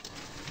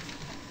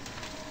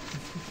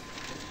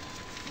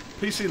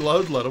 PC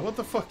load letter, what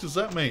the fuck does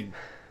that mean?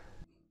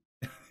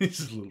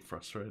 He's a little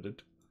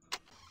frustrated.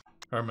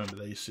 I remember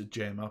they used to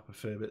jam up a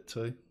fair bit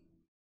too.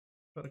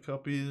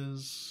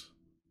 Photocopiers,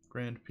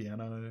 grand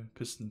piano,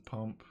 piston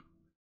pump,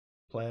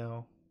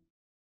 plough.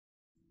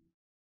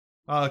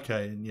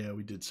 Okay, and yeah,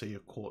 we did see a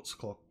quartz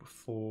clock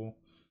before.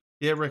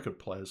 Yeah, record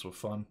players were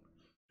fun.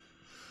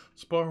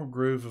 Spiral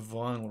groove of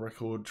vinyl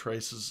record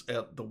traces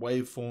out the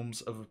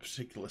waveforms of a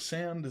particular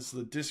sound. As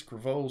the disc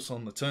revolves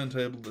on the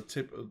turntable, the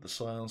tip of the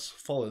sails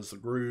follows the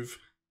groove.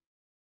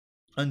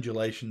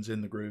 Undulations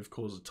in the groove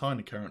cause a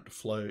tiny current to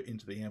flow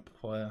into the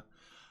amplifier.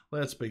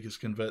 Loudspeakers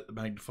convert the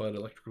magnified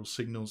electrical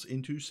signals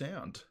into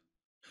sound.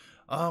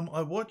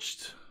 I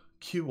watched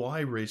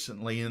QI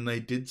recently and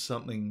they did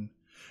something...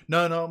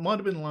 No, it might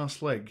have been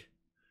Last Leg.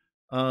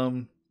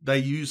 They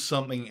used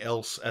something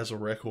else as a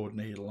record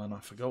needle and I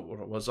forgot what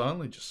it was. I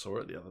only just saw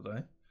it the other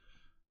day.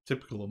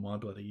 Typical of my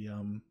bloody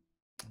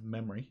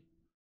memory.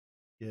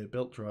 Yeah,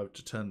 belt drive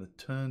to turn the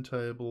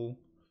turntable.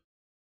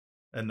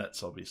 And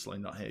that's obviously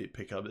not how you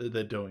pick up.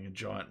 They're doing a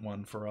giant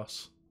one for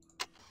us.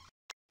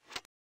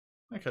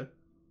 Okay.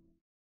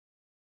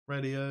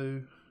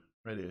 Radio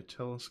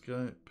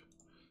telescope.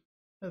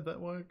 How'd that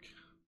work?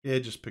 Yeah,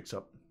 it just picks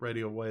up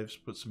radio waves,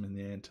 puts them in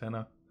the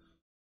antenna.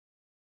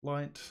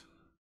 Light.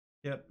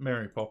 Yep,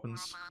 Mary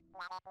Poppins.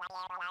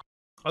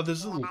 Oh,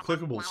 there's little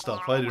clickable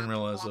stuff. I didn't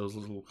realise there was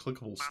little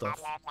clickable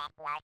stuff.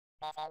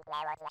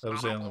 That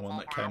was the only one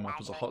that came up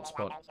as a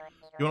hotspot.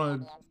 You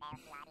want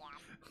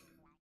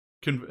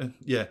to...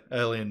 yeah,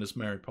 Alien is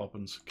Mary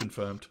Poppins.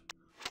 Confirmed.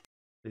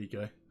 There you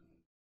go.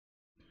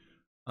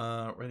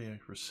 Radio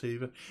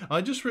receiver.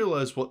 I just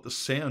realised what the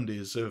sound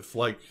is of,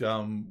 like,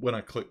 when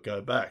I click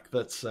go back.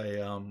 That's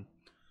a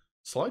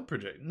slide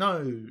projector.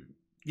 No,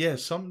 yeah,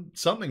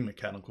 something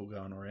mechanical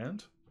going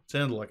around.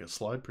 Sounded like a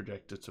slide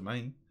projector to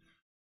me.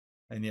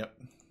 And yep,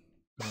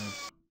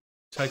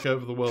 take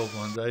over the world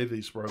one day.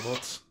 These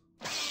robots.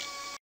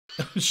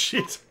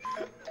 Shit.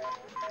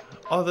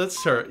 Oh,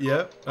 that's terrible.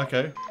 Yeah,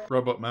 okay.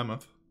 Robot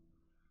mammoth.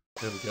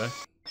 There we go.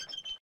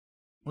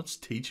 What's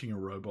teaching a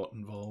robot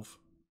involve?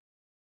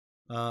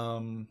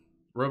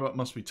 Robot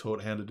must be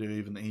taught how to do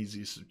even the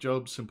easiest of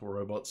jobs. Simple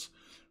robots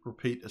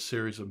repeat a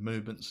series of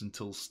movements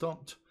until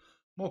stopped.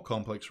 More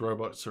complex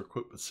robots are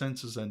equipped with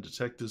sensors and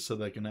detectors so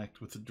they can act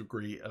with a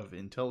degree of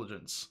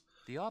intelligence.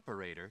 The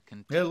operator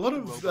can yeah, a lot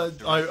of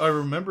I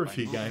remember a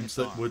few games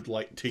that would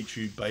like teach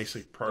you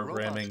basic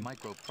programming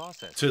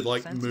to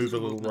like move a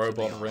little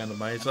robot around a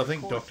maze. I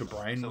think Dr.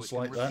 Brain was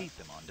like that.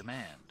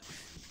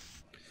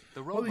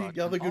 What are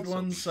the other good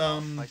ones?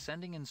 By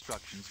sending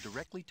instructions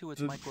directly to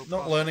its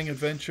Not Learning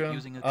Adventure.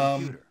 Using a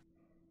computer.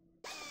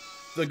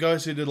 The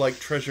guys who did like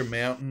Treasure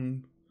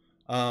Mountain.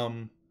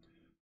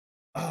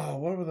 Oh,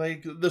 what were they?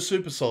 The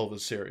Super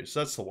Solvers series.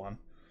 That's the one.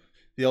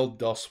 The old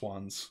DOS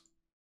ones.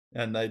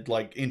 And they'd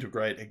like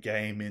integrate a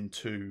game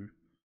into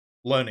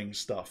learning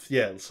stuff.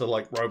 Yeah, so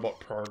like robot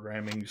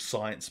programming,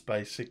 science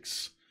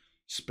basics,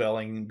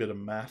 spelling, a bit of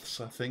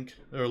maths, I think.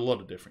 There are a lot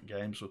of different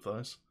games with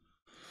those.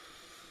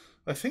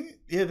 I think,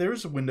 yeah, there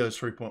is a Windows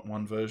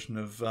 3.1 version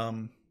of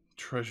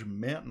Treasure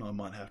Mountain I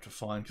might have to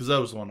find, because that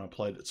was the one I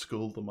played at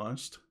school the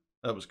most.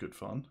 That was good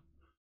fun.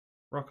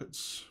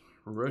 Rockets,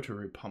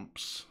 rotary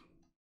pumps.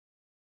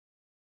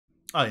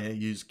 Oh yeah,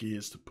 use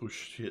gears to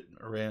push shit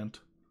around.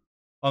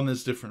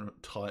 There's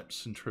different types: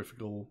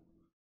 centrifugal,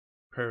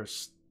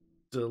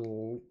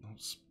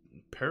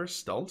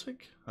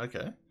 peristaltic,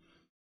 okay,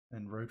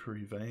 and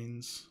rotary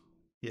vanes.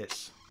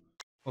 Yes,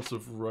 lots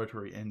of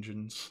rotary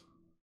engines.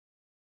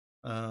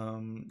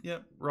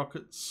 Yep,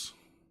 rockets,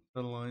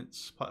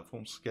 satellites,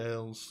 platform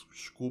scales,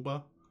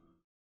 scuba.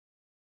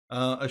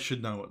 I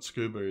should know what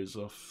scuba is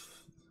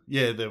off.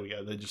 Yeah, there we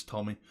go. They just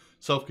told me.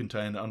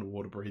 Self-contained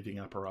underwater breathing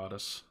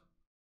apparatus.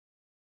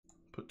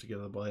 Put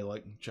together by,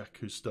 like, Jacques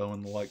Cousteau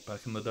and the like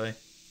back in the day.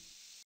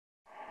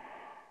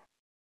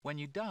 When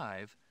you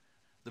dive,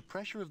 the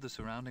pressure of the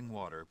surrounding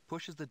water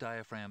pushes the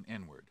diaphragm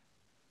inward.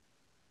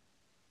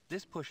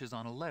 This pushes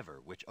on a lever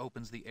which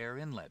opens the air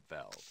inlet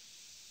valve.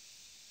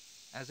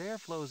 As air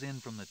flows in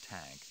from the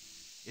tank,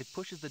 it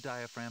pushes the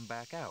diaphragm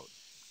back out,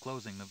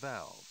 closing the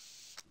valve.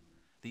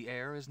 The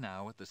air is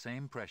now at the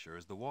same pressure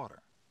as the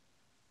water.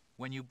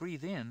 When you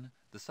breathe in,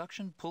 the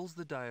suction pulls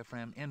the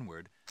diaphragm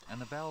inward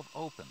and the valve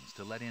opens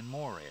to let in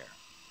more air.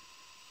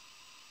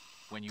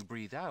 When you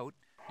breathe out,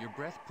 your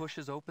breath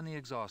pushes open the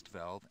exhaust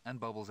valve and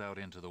bubbles out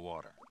into the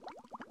water.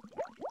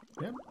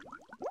 Yep.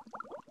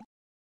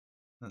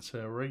 That's how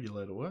a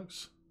regulator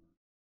works.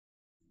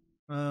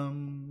 What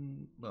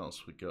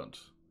else we got?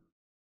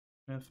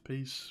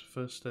 Mouthpiece,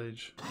 first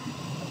stage.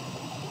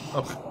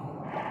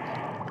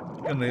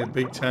 Oh, gonna need a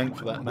big tank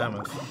for that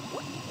mammoth.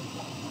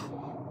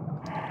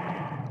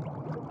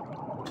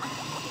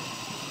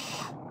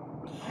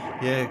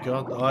 Yeah,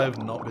 God, I have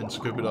not been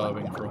scuba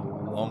diving for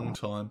a long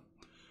time.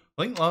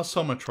 I think last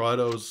time I tried,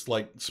 I was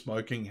like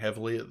smoking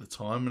heavily at the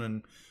time,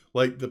 and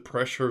like the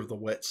pressure of the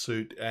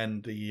wetsuit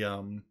and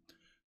the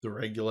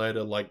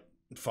regulator like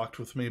fucked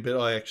with me a bit.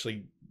 I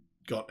actually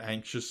got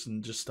anxious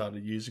and just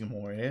started using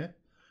more air.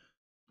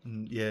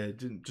 And yeah,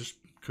 just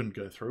couldn't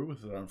go through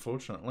with it,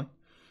 unfortunately.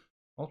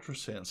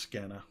 Ultrasound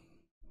scanner.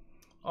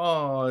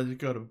 Oh, you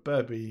got a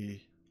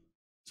baby.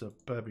 There's a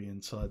baby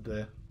inside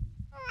there.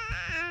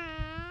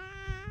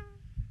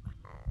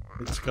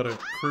 It's got a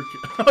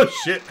crooked... Oh,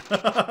 shit.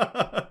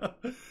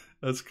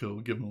 That's cool.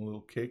 Give him a little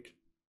kick.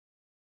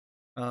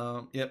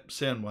 Yep,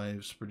 sound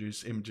waves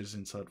produce images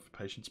inside of a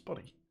patient's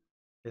body.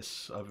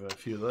 Yes, I've a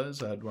few of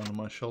those. I had one on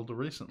my shoulder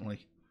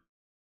recently.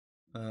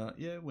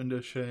 Yeah,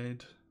 window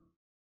shade.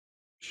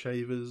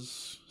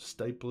 Shavers.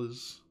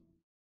 Staplers.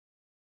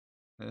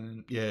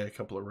 And yeah, a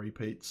couple of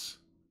repeats.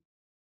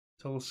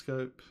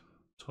 Telescope.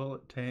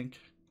 Toilet tank.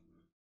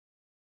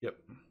 Yep.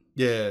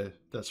 Yeah,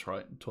 that's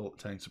right. Toilet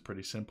tanks are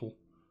pretty simple.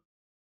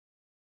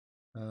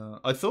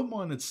 I thought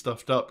mine had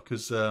stuffed up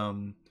because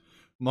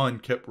mine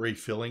kept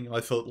refilling. I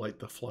thought like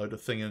the floater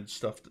thing had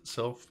stuffed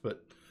itself,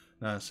 but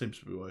no, it seems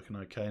to be working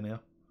okay now.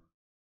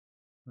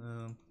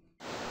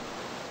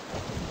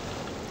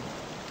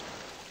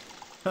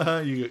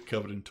 You get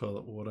covered in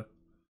toilet water.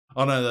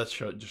 Oh no, that's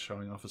just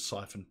showing off a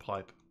siphon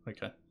pipe.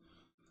 Okay.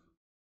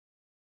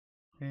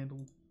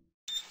 Handle.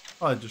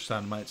 Oh, it just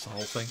animates the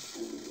whole thing.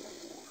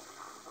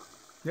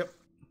 Yep.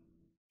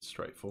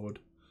 Straightforward.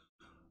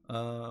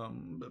 Go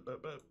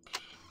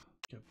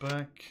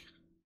back.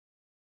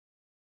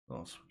 What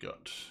else we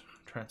got?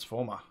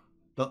 Transformer.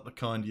 Not the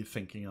kind you're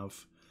thinking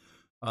of.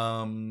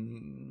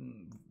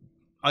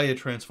 A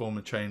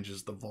transformer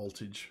changes the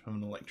voltage of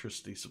an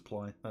electricity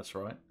supply. That's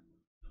right.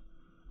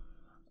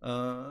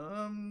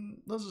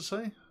 Does it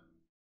say?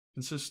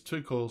 Consists of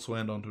two coils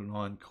wound onto an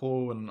iron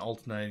core when an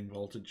alternating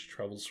voltage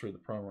travels through the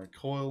primary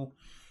coil,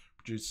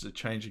 produces a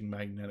changing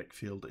magnetic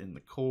field in the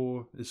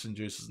core. This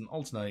induces an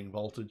alternating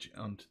voltage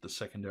onto the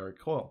secondary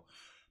coil.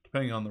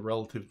 Depending on the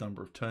relative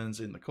number of turns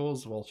in the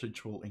coils, the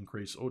voltage will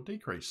increase or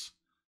decrease.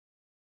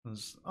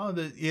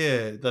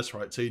 Yeah, that's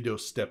right. So you do a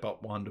step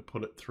up one to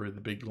put it through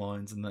the big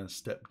lines and then a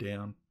step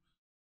down.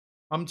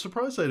 I'm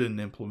surprised they didn't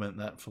implement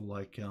that for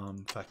like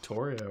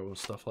Factorio or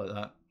stuff like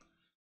that.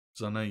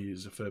 Because I know you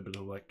use a fair bit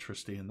of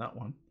electricity in that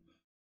one.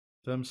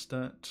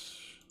 Thermostat.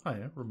 Oh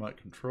yeah, remote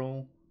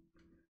control.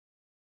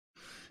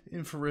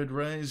 Infrared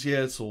rays.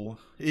 Yeah, it's all...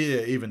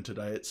 Yeah, even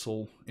today it's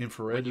all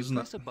infrared, isn't it?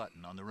 When you press a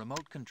button on the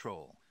remote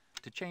control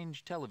to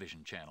change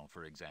television channel,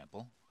 for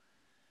example,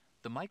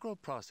 the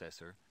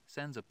microprocessor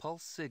sends a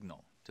pulse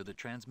signal to the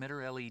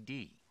transmitter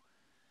LED.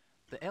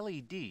 The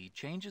LED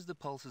changes the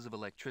pulses of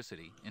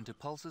electricity into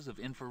pulses of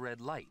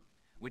infrared light,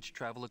 which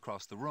travel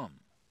across the room.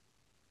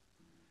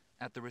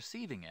 At the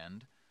receiving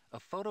end, a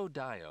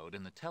photodiode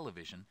in the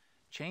television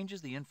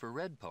changes the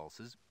infrared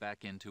pulses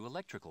back into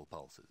electrical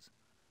pulses.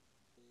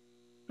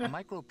 A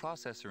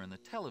microprocessor in the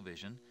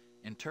television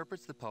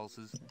interprets the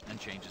pulses and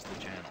changes the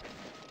channel.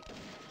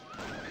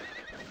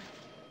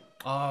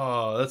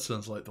 Oh, that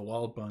sounds like The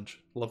Wild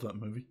Bunch. Love that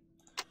movie.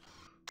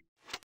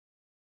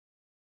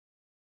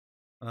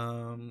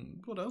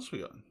 What else we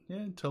got?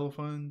 Yeah,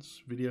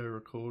 telephones, video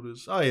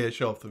recorders. Oh yeah,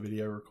 show off the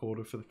video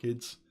recorder for the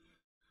kids.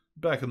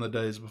 Back in the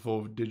days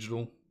before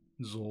digital,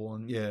 it was all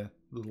on, yeah,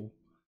 little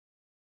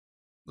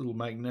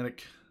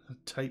magnetic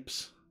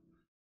tapes.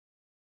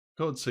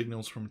 Record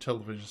signals from a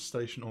television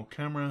station or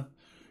camera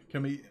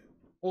can be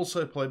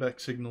also playback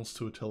signals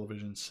to a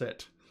television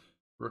set.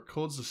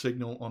 Records the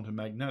signal onto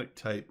magnetic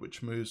tape,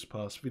 which moves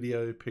past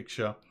video,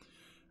 picture,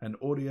 and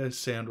audio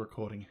sound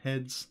recording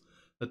heads.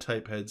 The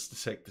tape heads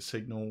dissect the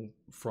signal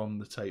from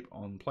the tape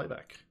on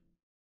playback.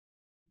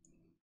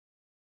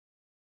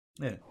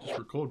 Yeah, just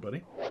record,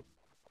 buddy.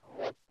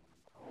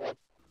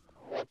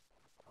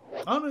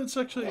 Oh no, it's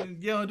actually...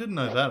 Yeah, I didn't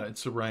know that.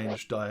 It's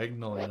arranged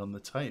diagonally on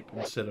the tape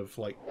instead of,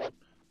 like,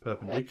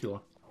 perpendicular.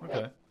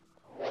 Okay.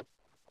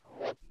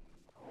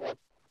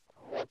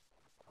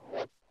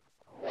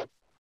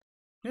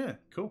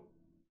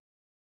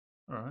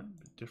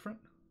 different.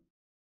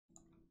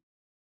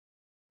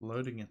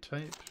 Loading a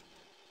tape.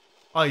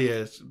 Oh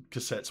yeah,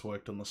 cassettes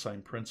worked on the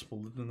same principle,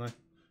 didn't they?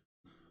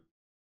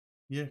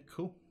 Yeah,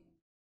 cool.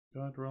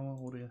 Guide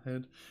roller, audio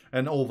head.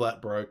 And all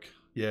that broke.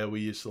 Yeah, we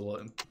used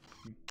to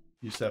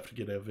have to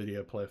get our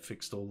video player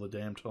fixed all the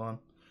damn time.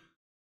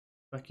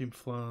 Vacuum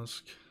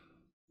flask.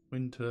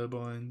 Wind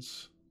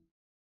turbines.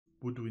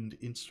 Woodwind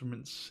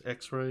instruments.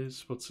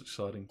 X-rays. What's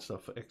exciting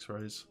stuff for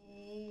X-rays?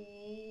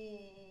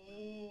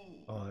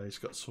 Oh, he's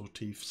got sore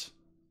teeth.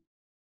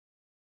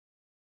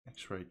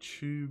 X-ray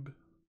tube.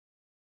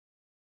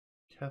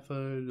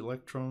 Cathode,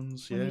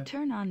 electrons, yeah. When you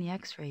turn on the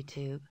X-ray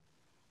tube,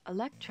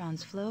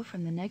 electrons flow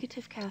from the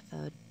negative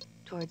cathode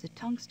towards a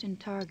tungsten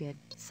target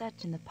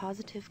set in the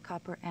positive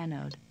copper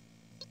anode.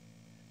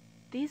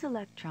 These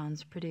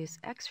electrons produce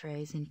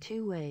X-rays in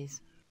two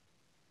ways.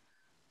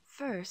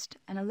 First,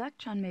 an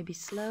electron may be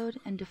slowed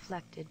and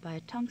deflected by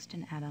a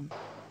tungsten atom,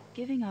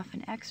 giving off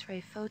an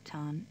X-ray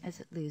photon as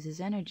it loses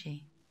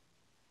energy.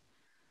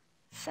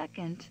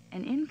 Second,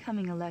 an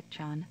incoming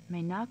electron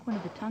may knock one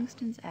of the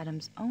tungsten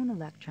atom's own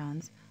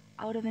electrons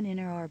out of an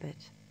inner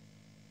orbit.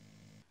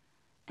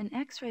 An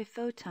X-ray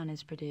photon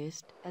is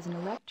produced as an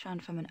electron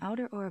from an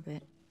outer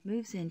orbit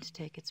moves in to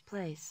take its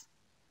place.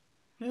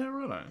 Yeah,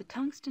 right. The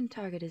tungsten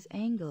target is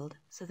angled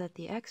so that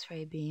the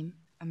X-ray beam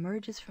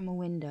emerges from a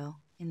window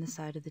in the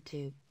side of the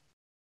tube.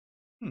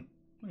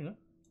 Yeah.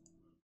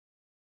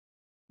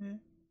 Yeah,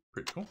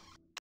 pretty cool.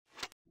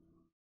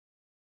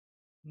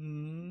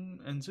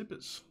 And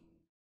zippers.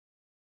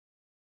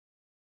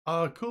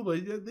 Oh, cool,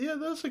 but yeah,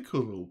 that's a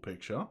cool little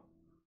picture.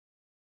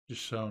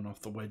 Just showing off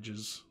the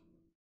wedges.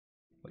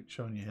 Like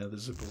showing you how the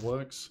zipper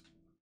works.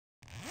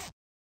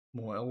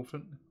 More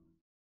elephant.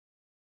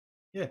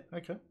 Yeah,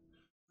 okay.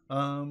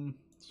 So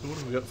what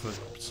have we got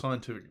for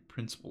scientific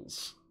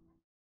principles?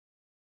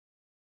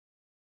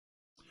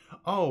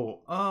 Oh,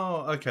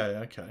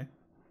 okay.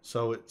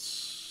 So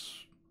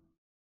it's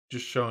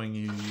just showing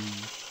you...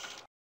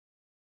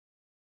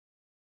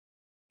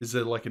 Is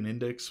there like an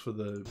index for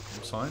the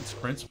science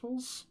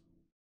principles?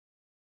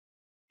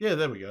 Yeah,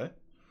 there we go.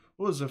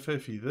 What was a fair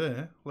few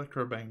there?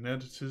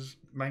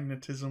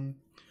 Electromagnetism,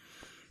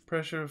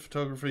 pressure,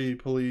 photography,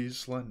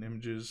 pulleys, light and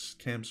images,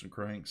 cams and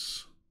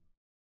cranks.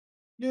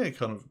 Yeah,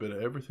 kind of a bit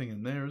of everything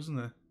in there, isn't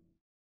there?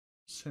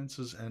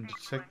 Sensors and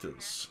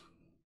detectors.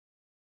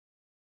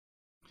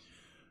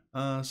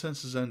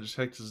 Sensors and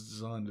detectors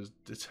designed to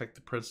detect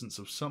the presence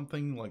of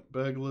something, like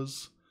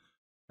burglars,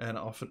 and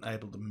are often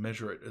able to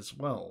measure it as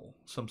well.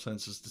 Some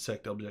sensors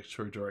detect objects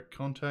through direct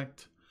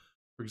contact.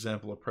 For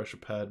example, a pressure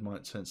pad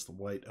might sense the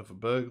weight of a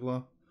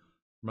burglar.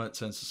 Remote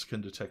sensors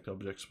can detect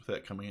objects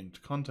without coming into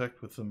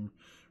contact with them.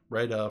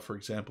 Radar, for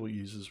example,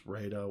 uses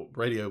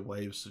radio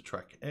waves to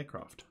track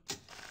aircraft.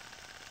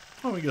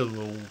 Oh, we got a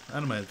little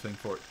animated thing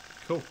for it.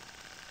 Cool.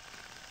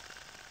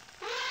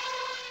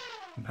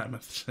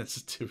 Mammoth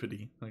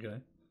sensitivity. Okay.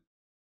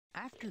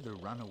 After the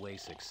runaway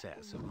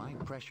success of my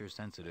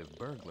pressure-sensitive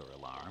burglar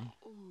alarm,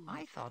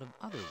 I thought of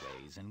other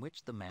ways in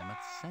which the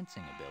mammoth's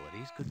sensing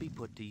abilities could be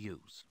put to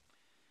use.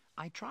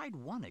 I tried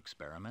one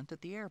experiment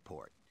at the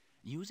airport,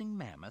 using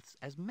mammoths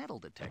as metal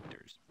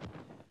detectors.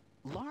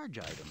 Large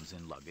items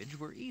in luggage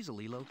were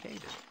easily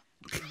located,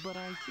 but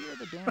I fear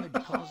the damage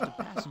caused to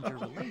passenger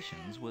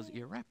relations was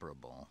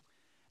irreparable.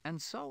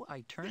 And so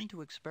I turned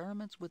to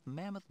experiments with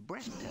mammoth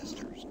breath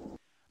testers.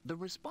 The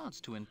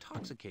response to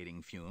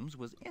intoxicating fumes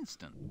was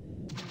instant,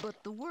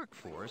 but the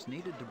workforce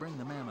needed to bring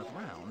the mammoth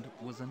round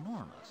was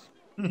enormous.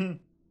 Yeah,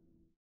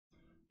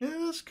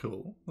 that's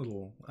cool.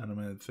 Little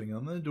animated thing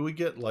on there. Do we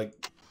get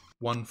like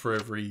one for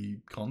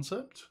every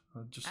concept?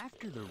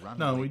 After the runaway...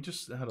 No, we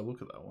just had a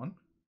look at that one.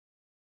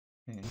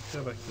 And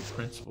go back to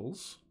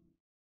principles.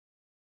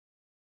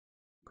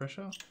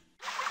 Pressure.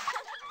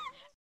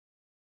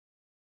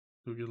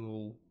 Do we get a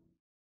little...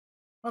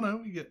 Oh no,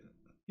 we get...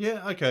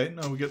 Yeah, okay.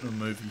 No, we get a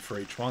movie for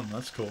each one.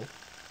 That's cool.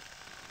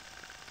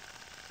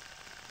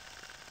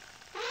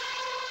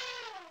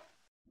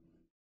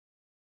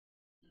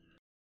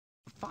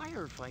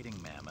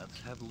 Firefighting mammoths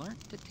have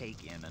learnt to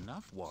take in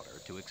enough water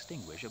to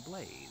extinguish a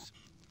blaze.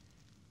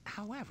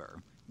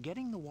 However,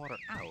 getting the water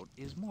out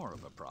is more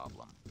of a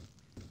problem.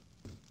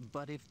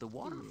 But if the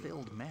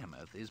water-filled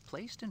mammoth is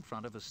placed in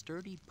front of a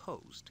sturdy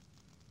post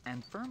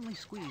and firmly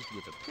squeezed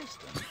with a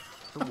piston,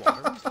 the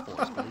water is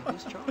forcefully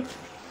discharged.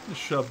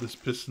 Just shove this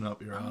piston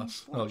up your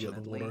ass. I'll get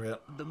the water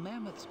out. The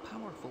mammoth's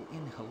powerful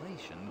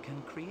inhalation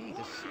can create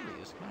a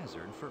serious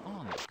hazard for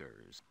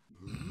onlookers.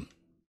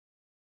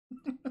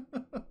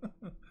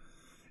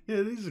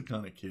 Yeah, these are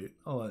kind of cute.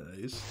 I like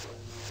these.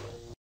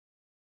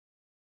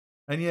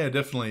 And yeah,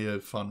 definitely a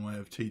fun way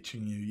of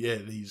teaching you,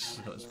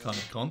 these kind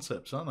of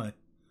concepts, aren't they?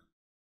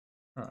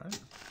 Alright.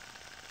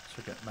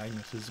 Check out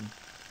magnetism.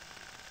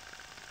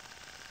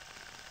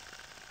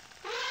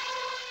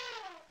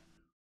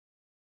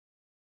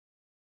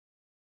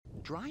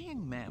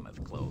 Drying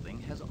mammoth clothing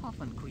has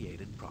often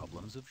created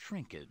problems of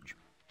shrinkage.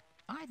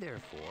 I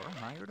therefore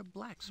hired a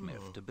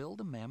blacksmith to build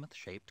a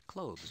mammoth-shaped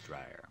clothes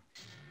dryer.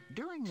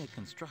 During the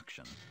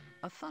construction,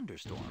 a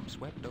thunderstorm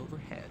swept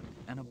overhead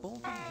and a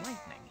bolt of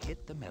lightning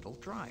hit the metal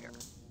dryer.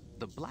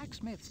 The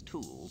blacksmith's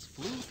tools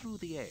flew through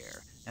the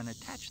air and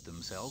attached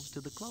themselves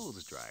to the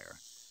clothes dryer,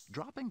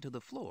 dropping to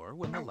the floor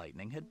when the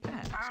lightning had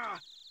passed.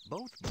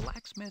 Both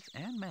blacksmith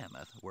and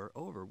Mammoth were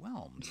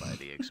overwhelmed by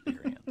the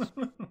experience.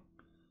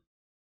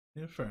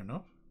 Yeah, fair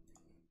enough.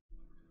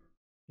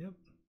 Yep.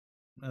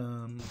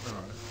 Alright.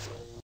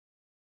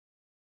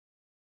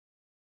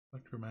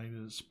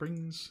 Electromagnet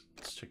springs.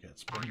 Let's check out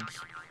springs.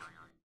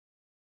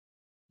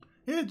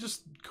 Yeah,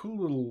 just cool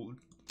little...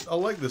 I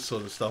like this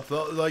sort of stuff.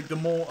 Like, the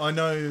more... I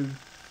know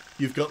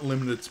you've got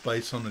limited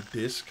space on a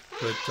disc,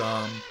 but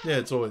yeah,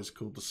 it's always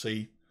cool to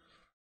see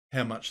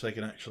how much they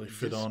can actually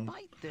fit on,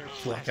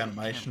 like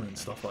animation and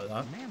stuff like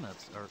that.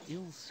 Mammoths are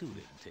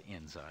ill-suited to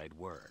inside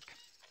work,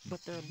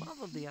 but their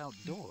love of the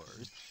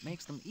outdoors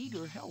makes them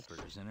eager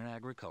helpers in an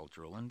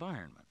agricultural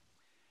environment.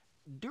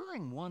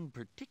 During one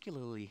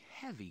particularly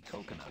heavy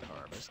coconut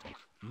harvest,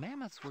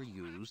 mammoths were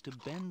used to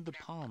bend the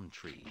palm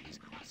trees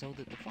so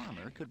that the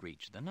farmer could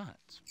reach the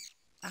nuts.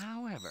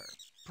 However,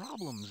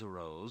 problems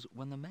arose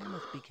when the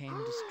mammoth became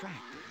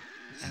distracted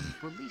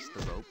and released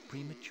the rope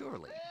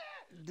prematurely,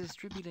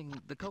 distributing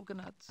the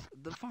coconuts,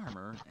 the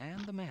farmer,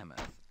 and the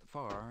mammoth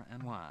far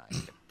and wide.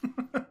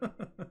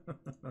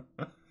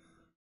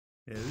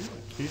 Yeah, these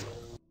are cute.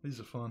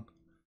 These are fun.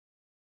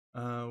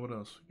 What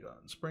else we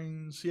got?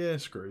 Springs? Yeah,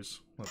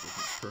 screws. Like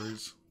different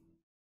screws.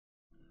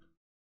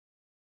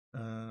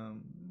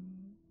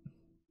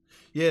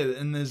 Yeah,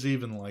 and there's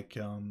even like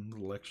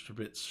little extra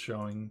bits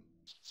showing,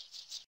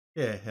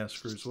 yeah, how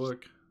screws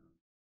work.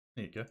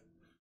 There you go.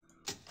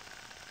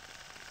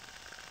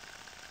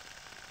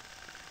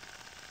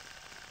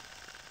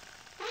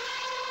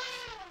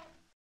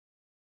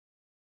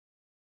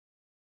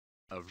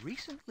 A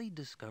recently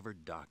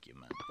discovered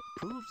document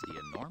proves the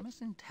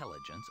enormous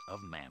intelligence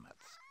of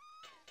mammoths.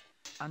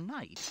 A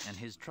knight and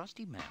his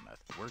trusty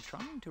mammoth were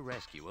trying to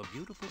rescue a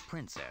beautiful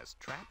princess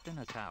trapped in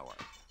a tower.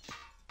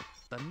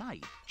 The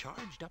knight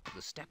charged up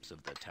the steps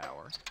of the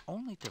tower,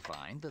 only to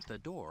find that the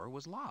door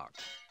was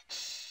locked.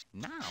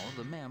 Now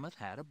the mammoth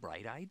had a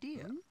bright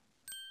idea.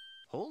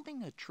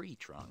 Holding a tree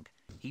trunk,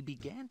 he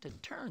began to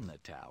turn the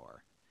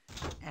tower.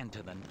 And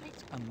to the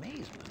knight's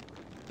amazement,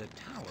 the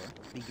tower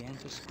began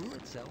to screw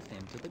itself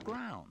into the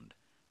ground,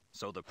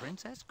 so the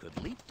princess could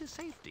leap to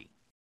safety.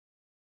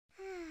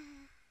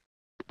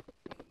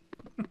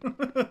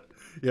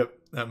 Yep,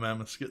 that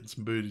mammoth's getting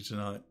some booty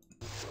tonight.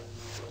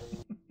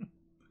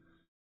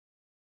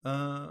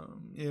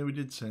 Yeah, we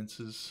did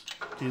sensors,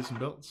 gears and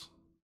belts.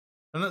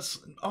 And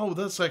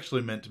that's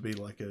actually meant to be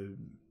like a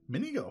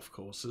mini golf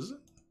course, is it?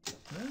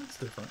 Yeah, it's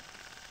different.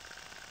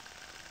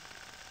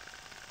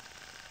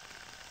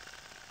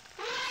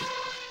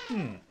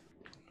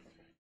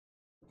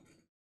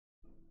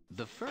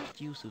 The first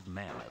use of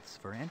mammoths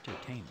for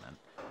entertainment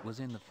was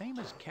in the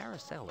famous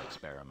carousel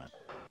experiment.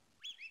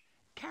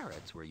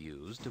 Carrots were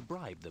used to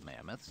bribe the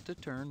mammoths to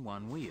turn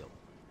one wheel.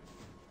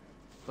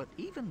 But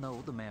even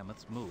though the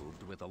mammoths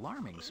moved with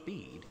alarming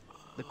speed,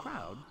 the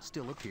crowd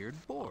still appeared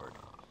bored.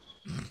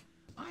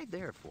 I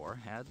therefore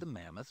had the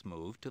mammoths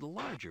move to the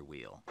larger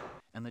wheel,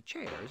 and the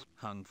chairs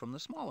hung from the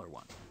smaller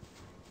one.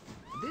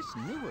 This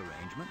new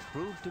arrangement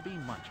proved to be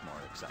much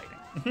more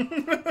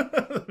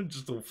exciting.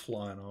 Just all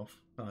flying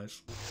off.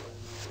 Nice.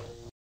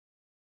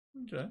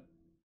 Okay.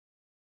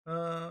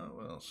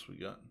 What else we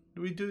got?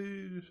 Do we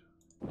do...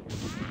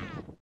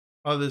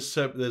 Oh, there's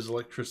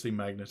electricity,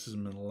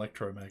 magnetism, and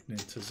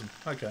electromagnetism.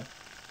 Okay.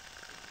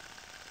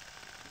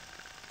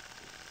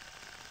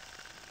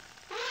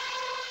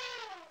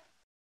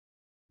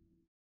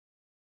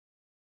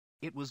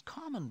 It was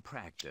common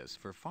practice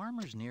for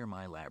farmers near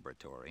my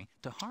laboratory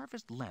to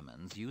harvest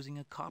lemons using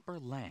a copper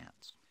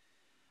lance.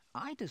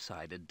 I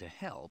decided to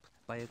help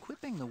by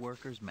equipping the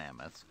workers'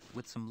 mammoths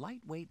with some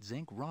lightweight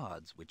zinc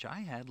rods which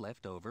I had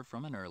left over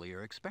from an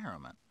earlier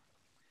experiment.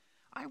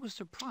 I was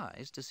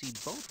surprised to see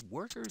both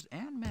workers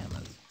and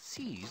mammoths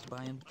seized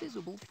by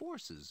invisible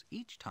forces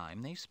each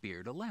time they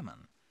speared a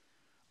lemon.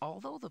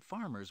 Although the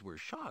farmers were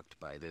shocked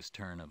by this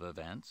turn of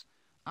events,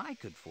 I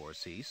could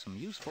foresee some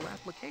useful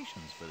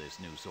applications for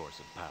this new source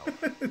of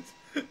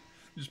power.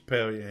 Just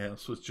power your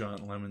house with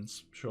giant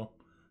lemons, sure.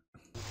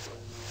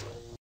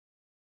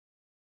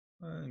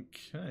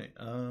 Okay,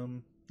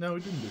 no, we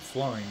didn't do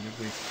flying, did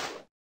we?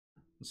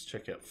 Let's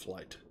check out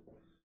flight.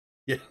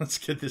 Yeah, let's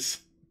get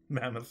this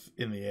mammoth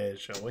in the air,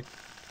 shall we?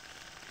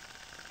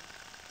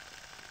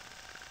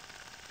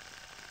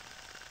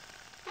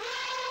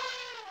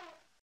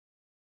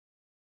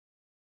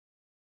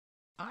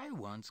 I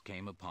once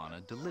came upon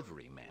a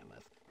delivery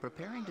mammoth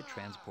preparing to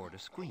transport a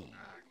screen.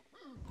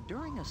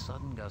 During a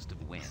sudden gust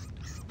of wind,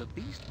 the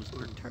beast was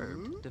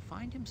perturbed to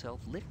find himself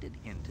lifted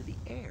into the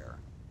air,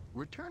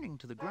 returning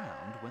to the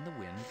ground when the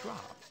wind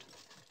dropped.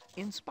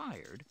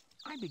 Inspired,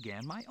 I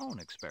began my own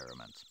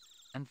experiments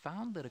and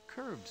found that a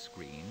curved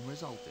screen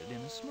resulted in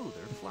a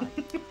smoother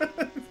flight.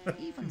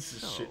 Even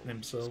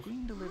so,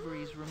 screen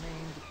deliveries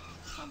remained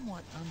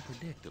somewhat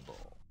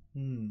unpredictable.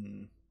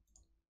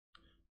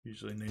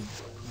 Usually need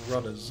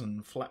rudders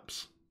and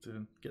flaps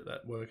to get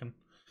that working.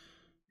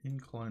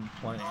 Inclined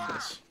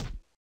planes.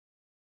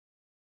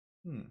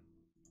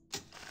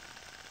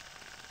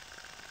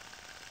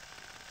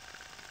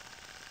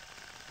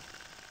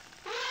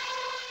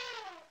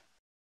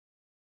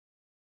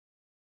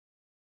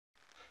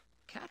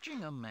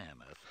 Catching a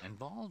mammoth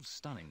involves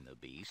stunning the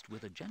beast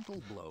with a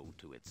gentle blow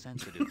to its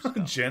sensitive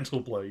skull. Gentle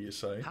blow, you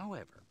say?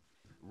 However,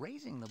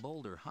 raising the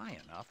boulder high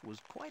enough was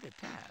quite a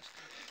task,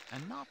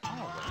 and not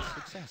always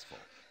successful.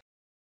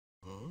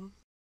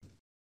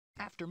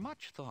 After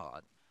much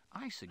thought,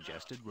 I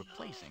suggested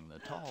replacing the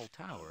tall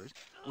towers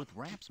with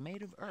ramps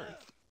made of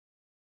earth.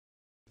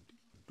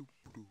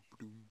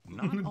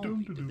 Not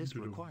only did this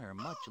require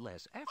much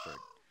less effort,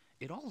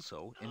 it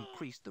also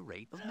increased the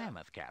rate of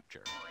mammoth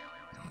capture.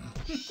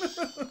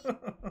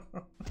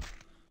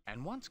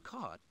 And once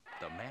caught,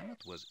 the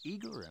mammoth was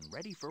eager and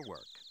ready for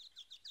work.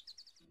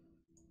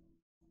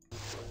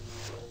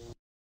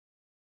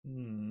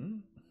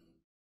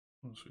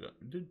 What else we got?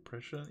 We did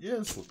pressure. Yeah,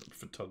 let's look at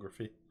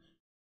photography.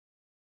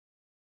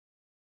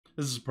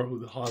 This is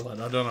probably the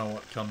highlight. I don't know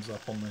what comes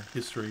up on the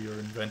history or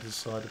inventors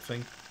side of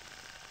thing.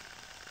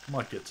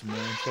 Might get some more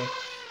info.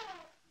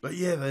 But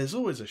yeah, there's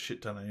always a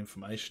shit ton of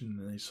information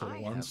in these sort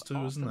of ones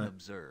too, isn't there? I have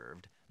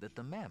observed that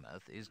the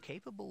mammoth is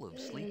capable of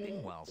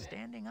sleeping while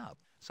standing up,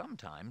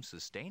 sometimes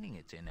sustaining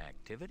its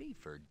inactivity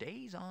for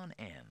days on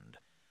end.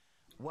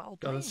 While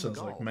playing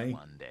golf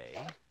one day,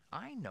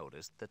 I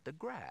noticed that the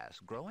grass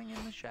growing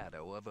in the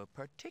shadow of a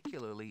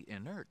particularly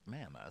inert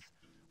mammoth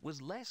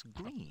was less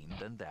green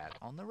than that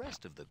on the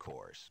rest of the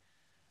course.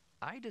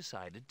 I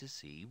decided to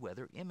see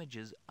whether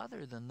images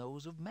other than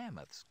those of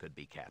mammoths could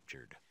be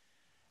captured.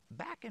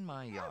 Back in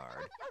my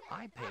yard,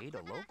 I paid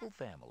a local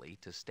family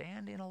to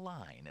stand in a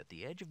line at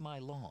the edge of my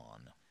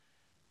lawn.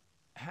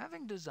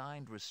 Having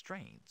designed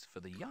restraints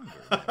for the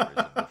younger members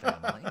of the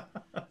family,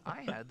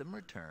 I had them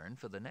return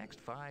for the next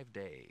 5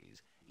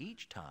 days,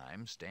 each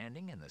time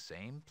standing in the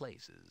same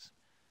places.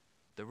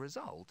 The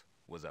result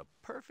was a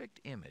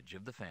perfect image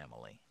of the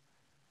family.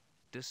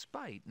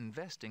 Despite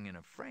investing in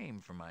a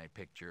frame for my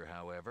picture,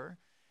 however,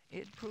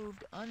 it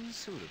proved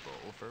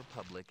unsuitable for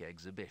public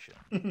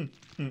exhibition.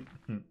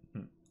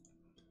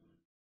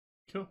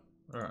 Cool.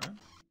 Alright.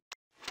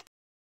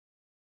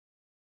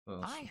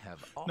 I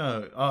have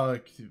no,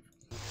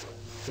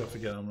 don't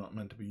forget I'm not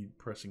meant to be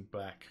pressing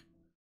back.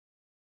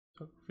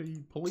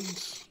 Photography,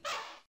 pulleys.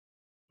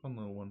 One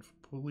little one for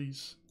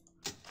pulleys.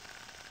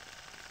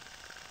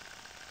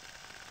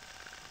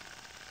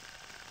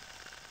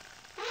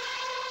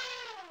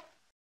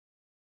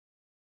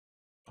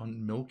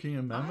 On milking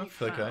a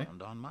mammoth? I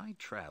found on my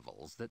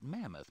travels that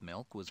mammoth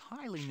milk was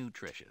highly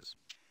nutritious.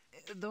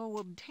 Though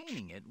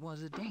obtaining it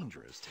was a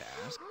dangerous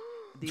task,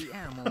 the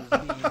animals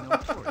being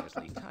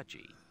notoriously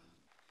touchy.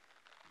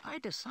 I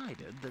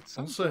decided that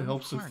some also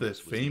helps if they're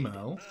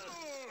female.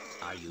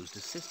 I used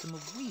a system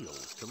of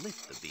wheels to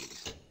lift the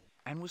beast,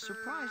 and was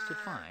surprised to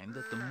find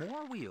that the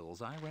more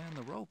wheels I ran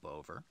the rope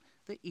over,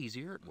 the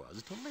easier it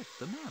was to lift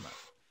the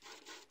mammoth.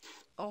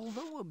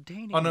 Although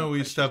obtaining I know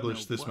we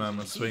established this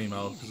mammoth's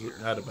female because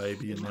it had a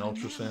baby in the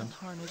ultrasound.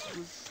 Harness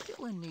was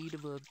still in need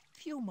of a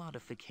few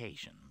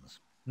modifications.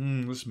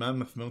 This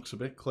mammoth milk's a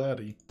bit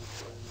cloudy.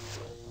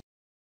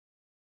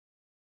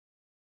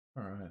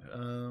 Alright,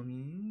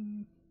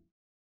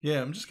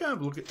 yeah, I'm just gonna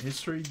have a look at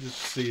history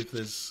just to see if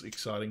there's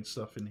exciting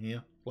stuff in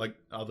here, like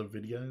other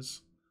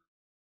videos.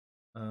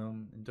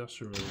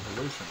 Industrial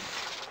Revolution.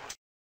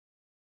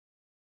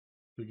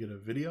 Do we get a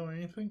video or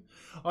anything?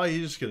 Oh,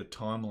 you just get a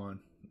timeline.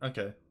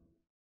 Okay.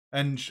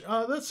 And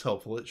that's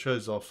helpful. It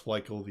shows off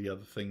like all the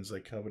other things they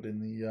covered in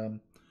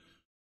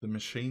the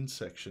machine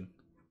section.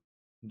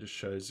 It just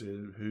shows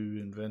you who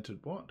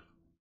invented what.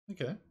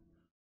 Okay.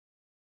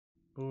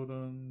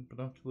 Bourdon,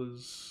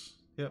 binoculars.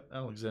 Yep,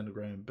 Alexander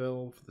Graham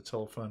Bell for the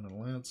telephone and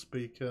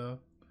loudspeaker.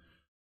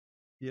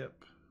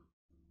 Yep.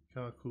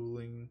 Car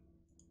cooling.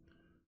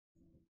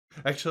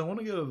 Actually, I want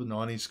to go to the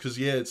 90s because,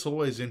 yeah, it's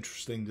always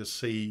interesting to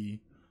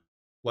see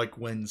like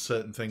when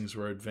certain things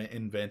were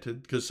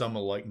invented, because some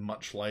are like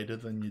much later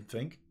than you'd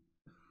think.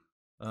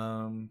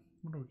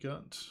 What do we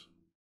got?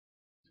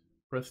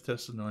 Breath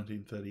test of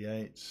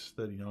 1938,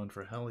 39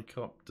 for a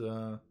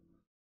helicopter,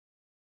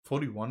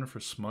 41 for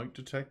a smoke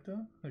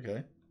detector.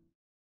 Okay.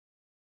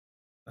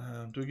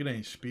 Do we get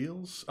any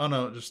spiels? Oh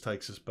no, it just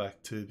takes us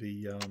back to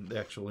the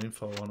actual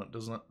info on it,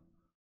 doesn't it?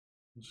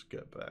 Just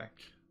go back.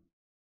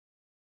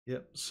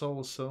 Yep,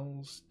 solar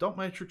cells. Dot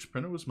matrix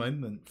printer was made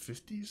in the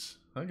 50s.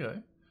 Okay.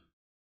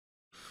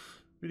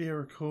 Video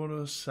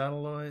recorder,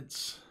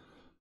 satellites.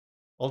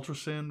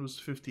 Ultrasound was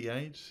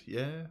 58.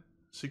 Yeah.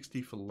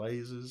 60 for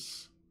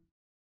lasers.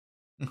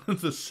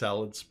 The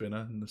salad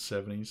spinner in the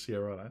 70s. Yeah,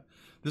 right.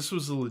 This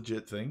was a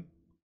legit thing.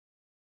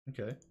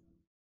 Okay.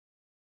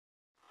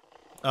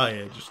 Oh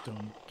yeah, just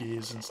doing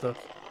gears and stuff.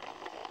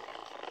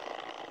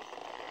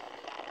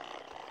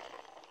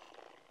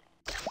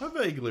 I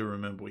vaguely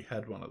remember we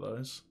had one of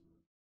those.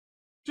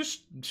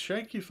 Just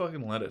shake your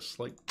fucking lettuce.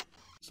 Like,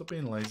 stop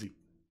being lazy.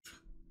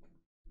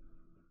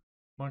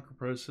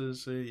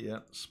 Microprocessor, yeah.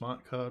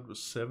 Smart card was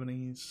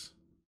 70s.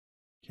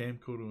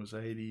 Camcorder was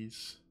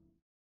 80s.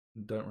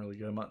 Don't really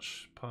go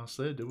much past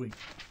there, do we?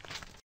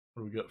 What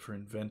do we got for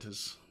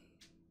inventors?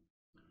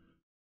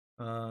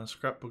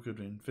 Scrapbook of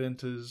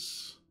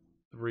inventors.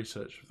 The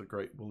research of the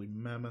great woolly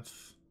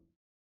mammoth.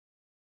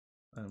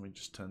 And we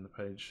just turn the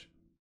page.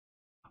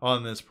 Oh,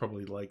 and there's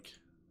probably like...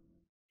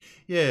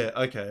 Yeah,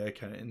 okay.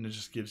 And it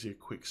just gives you a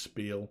quick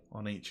spiel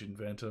on each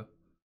inventor.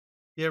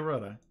 Yeah,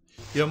 righto.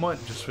 Yeah, I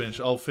might just finish...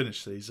 I'll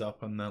finish these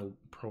up and that'll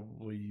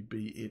probably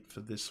be it for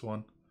this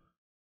one.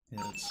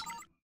 Yeah, it's...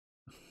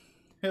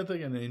 How are they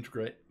going to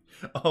integrate?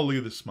 Oh, look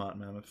at the smart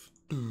mammoth.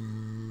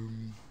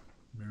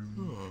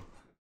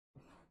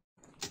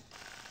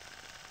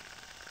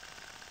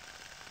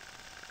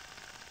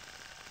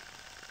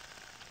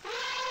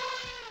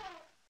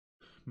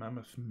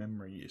 Mammoth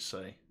memory, you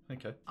say?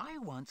 Okay. I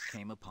once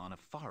came upon a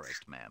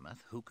forest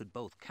mammoth who could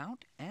both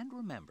count and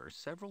remember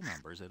several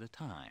numbers at a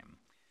time.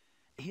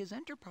 His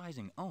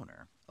enterprising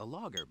owner, a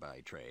logger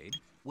by trade,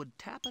 would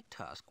tap a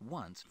tusk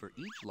once for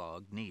each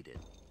log needed.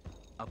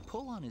 A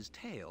pull on his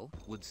tail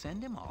would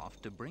send him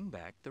off to bring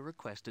back the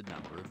requested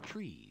number of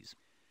trees.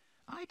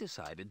 I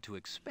decided to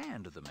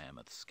expand the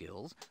mammoth's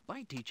skills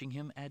by teaching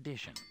him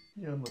addition.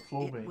 Yeah, on the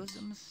floor It beans. was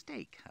a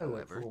mistake, Hello,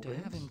 however, floor to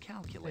have beans. him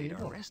calculate There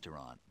you our go.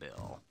 restaurant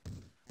bill.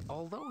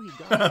 Although he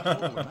got the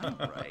total amount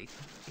right,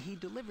 he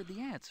delivered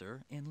the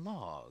answer in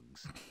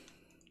logs.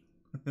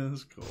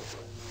 That's cool.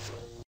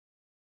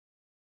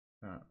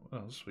 Alright,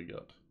 what else we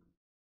got?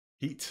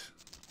 Heat.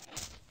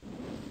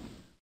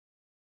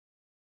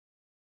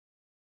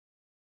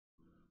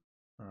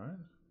 Alright.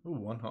 Ooh,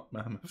 one hot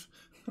mammoth.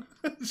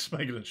 Just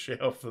making a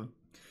shower for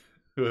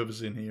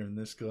whoever's in here and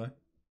this guy.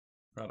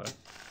 Righto.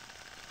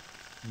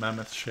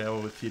 Mammoth shower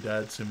with your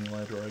dad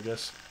simulator, I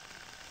guess.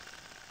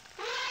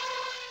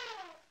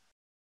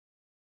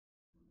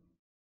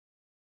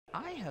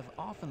 I have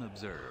often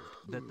observed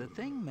that the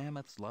thing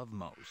mammoths love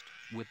most,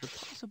 with the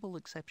possible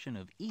exception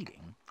of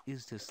eating,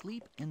 is to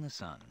sleep in the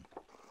sun.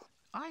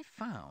 I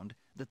found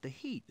that the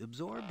heat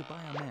absorbed by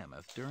a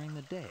mammoth during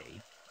the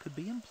day could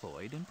be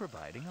employed in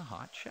providing a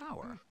hot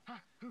shower.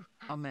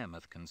 A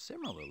mammoth can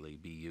similarly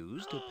be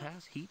used to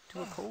pass heat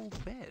to a cold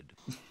bed,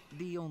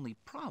 the only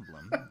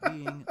problem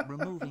being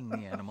removing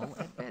the animal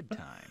at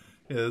bedtime.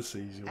 Yeah, that's the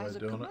easy way As a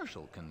of doing it.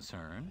 commercial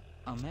concern,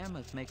 a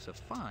mammoth makes a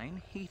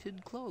fine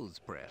heated clothes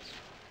press.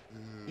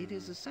 It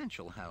is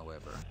essential,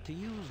 however, to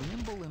use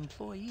nimble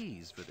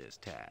employees for this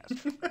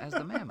task, as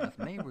the mammoth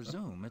may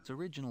resume its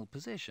original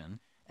position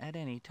at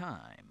any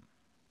time.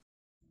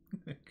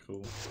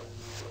 Cool.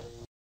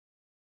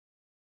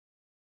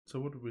 So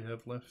what do we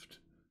have left?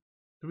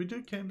 Did we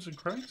do cams and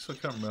cranks? I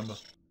can't remember.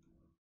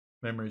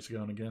 Memory's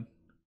going again.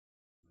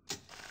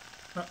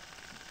 No.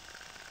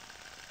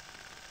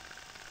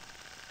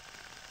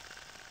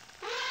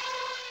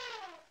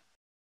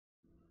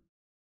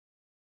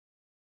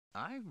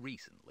 I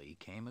recently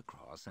came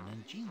across an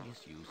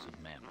ingenious use of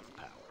mammoth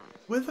power.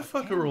 Where the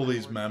fuck are all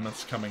these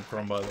mammoths coming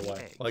from, by the way?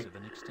 Eggs Like, of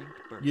an extinct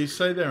bird. you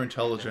say they're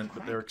intelligent,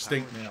 but they're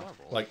extinct Crank-powered now.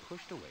 shovel Like,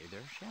 pushed away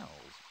their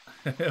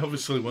shells. they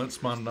obviously weren't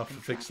smart enough to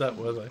fix that,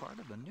 were they? Part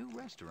of a new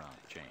restaurant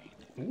chain.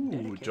 Ooh,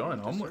 dedicated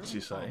giant to omelets,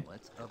 you serving say?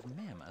 Omelets of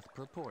mammoth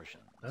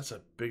proportions. That's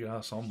a big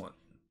ass omelette.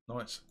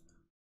 Nice.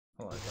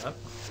 I like that.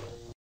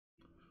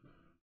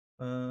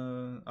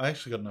 I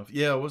actually got enough.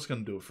 Yeah, I was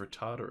going to do a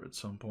frittata at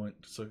some point,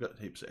 so I've got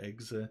heaps of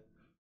eggs there.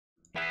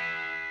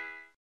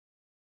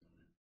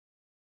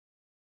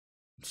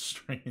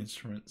 String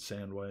instrument,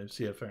 sound waves.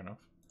 Yeah, fair enough.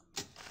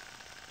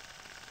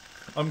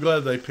 I'm glad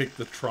they picked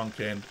the trunk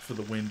end for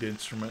the wind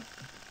instrument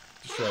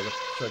to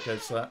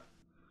showcase that.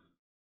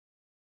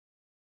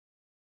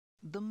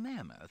 The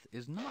mammoth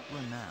is not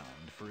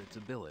renowned for its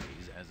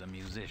abilities as a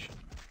musician.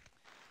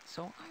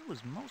 So I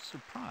was most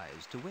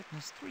surprised to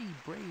witness 3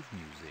 brave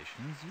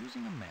musicians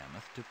using a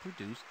mammoth to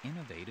produce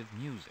innovative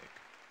music.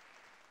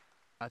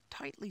 A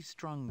tightly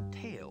strung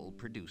tail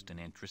produced an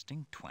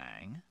interesting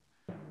twang.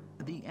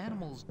 The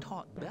animal's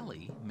taut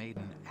belly made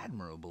an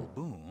admirable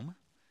boom,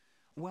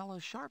 while a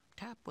sharp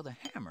tap with a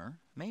hammer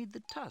made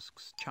the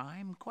tusks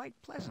chime quite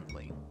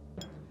pleasantly.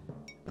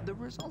 The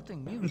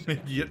resulting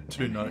music, Yet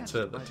 2 notes enhanced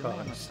at the by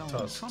mammoth's own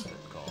tusk.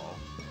 trumpet call,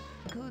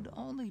 could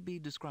only be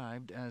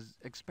described as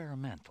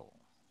experimental.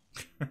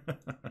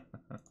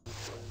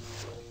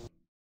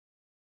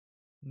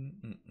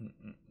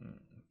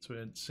 So we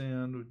had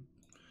sound.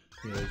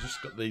 Yeah,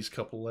 just got these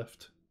couple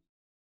left.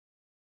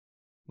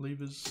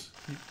 Levers.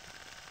 Yep.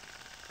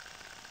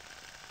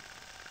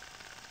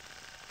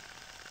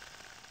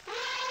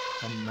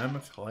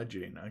 Mammoth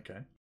hygiene, okay.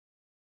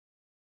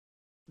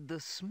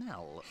 The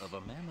smell of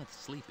a mammoth's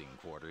sleeping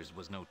quarters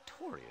was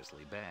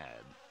notoriously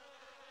bad.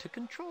 To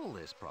control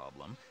this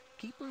problem,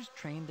 keepers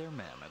trained their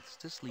mammoths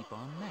to sleep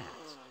on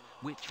mats,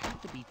 which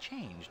had to be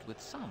changed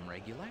with some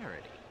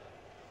regularity.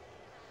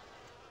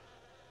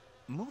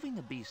 Moving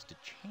a beast to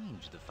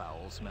change the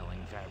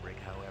foul-smelling fabric,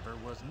 however,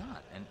 was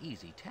not an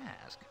easy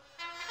task.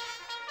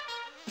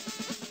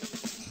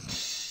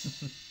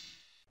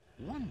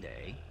 One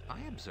day, I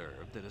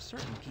observed that a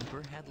certain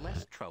keeper had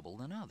less trouble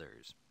than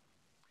others.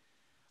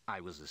 I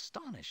was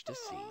astonished to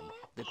see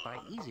that by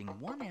easing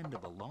one end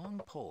of a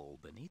long pole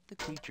beneath the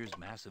creature's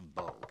massive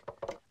bulk,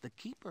 the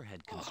keeper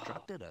had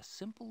constructed a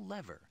simple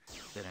lever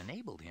that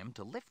enabled him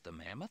to lift the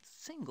mammoth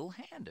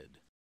single-handed.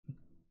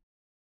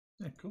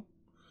 Yeah, cool.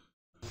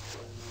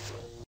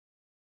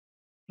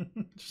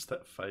 Just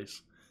that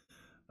face.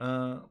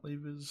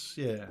 Levers,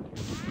 yeah.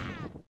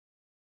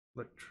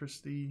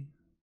 Electricity.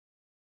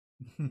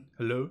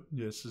 Hello?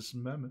 Yes, this is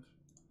Mammoth.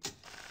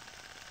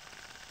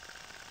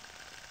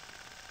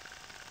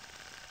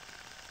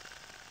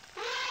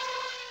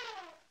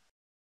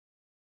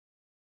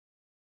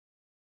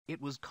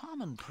 It was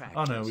common practice.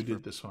 Oh no, we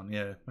did this one.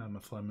 Yeah,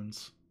 Mammoth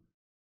lemons.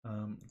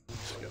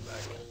 Let's go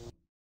back.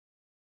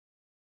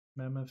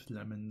 Mammoth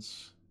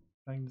lemons.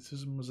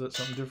 Magnetism, was that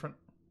something different?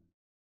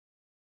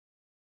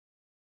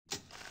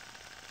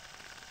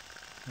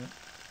 Yeah.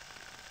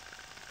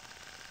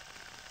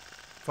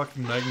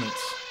 Fucking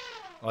magnets.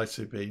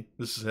 ICP.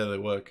 This is how they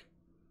work.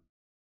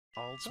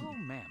 Although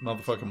mammoths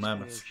Motherfucking must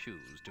mammoths. wear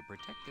shoes to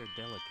protect their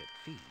delicate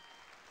feet,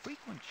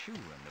 frequent shoe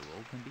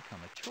renewal can become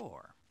a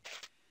chore.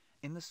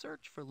 In the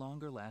search for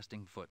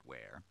longer-lasting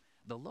footwear,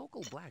 the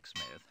local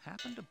blacksmith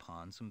happened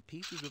upon some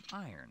pieces of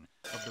iron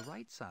of the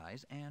right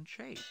size and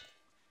shape.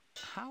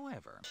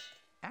 However,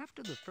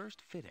 after the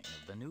first fitting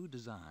of the new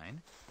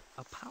design,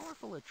 a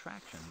powerful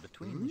attraction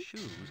between the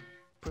shoes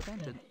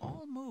prevented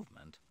all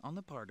movement on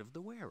the part of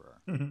the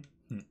wearer.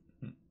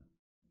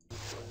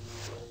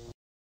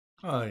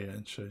 Oh yeah,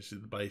 it shows you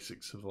the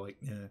basics of like,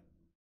 yeah,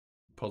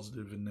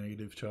 positive and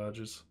negative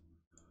charges.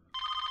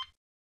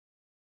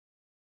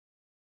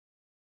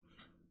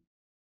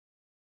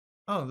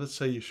 Oh, that's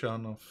how you're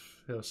showing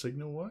off how a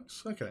signal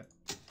works? Okay.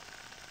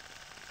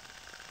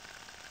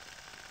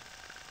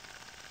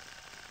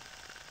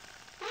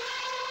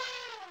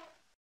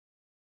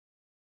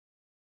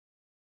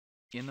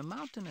 In the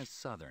mountainous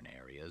southern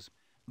areas,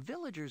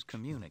 villagers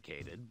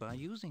communicated by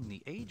using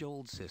the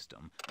age-old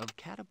system of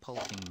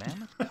catapulting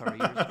mammoth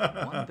couriers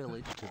from one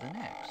village to the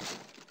next.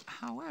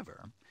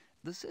 However,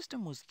 the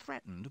system was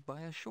threatened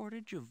by a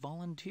shortage of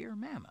volunteer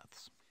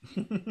mammoths.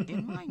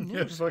 In my new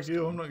Yeah, fuck system,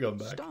 you, I'm not going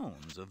back.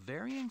 stones of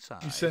varying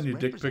size You send your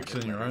dick pics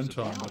represented in your own letters of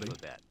the time, buddy.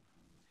 alphabet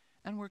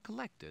and were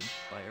collected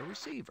by a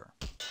receiver.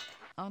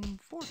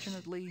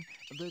 Unfortunately,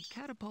 the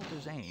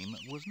catapulter's aim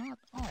was not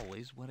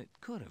always what it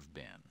could have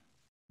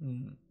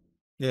been.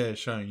 Yeah,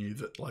 showing you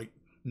that like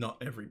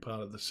not every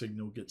part of the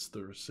signal gets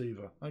the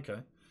receiver. Okay.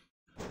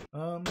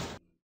 Well,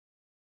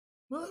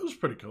 that was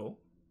pretty cool.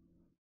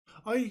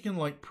 Oh, you can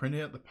like print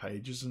out the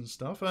pages and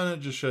stuff, and it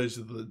just shows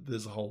you that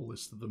there's a whole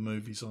list of the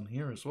movies on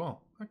here as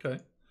well. Okay.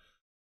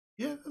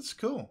 Yeah, that's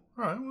cool.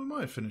 Alright, we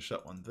might finish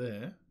that one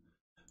there.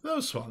 That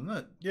was fun.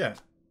 That, yeah,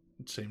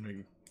 it seemed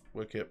to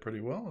work out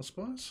pretty well, I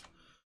suppose.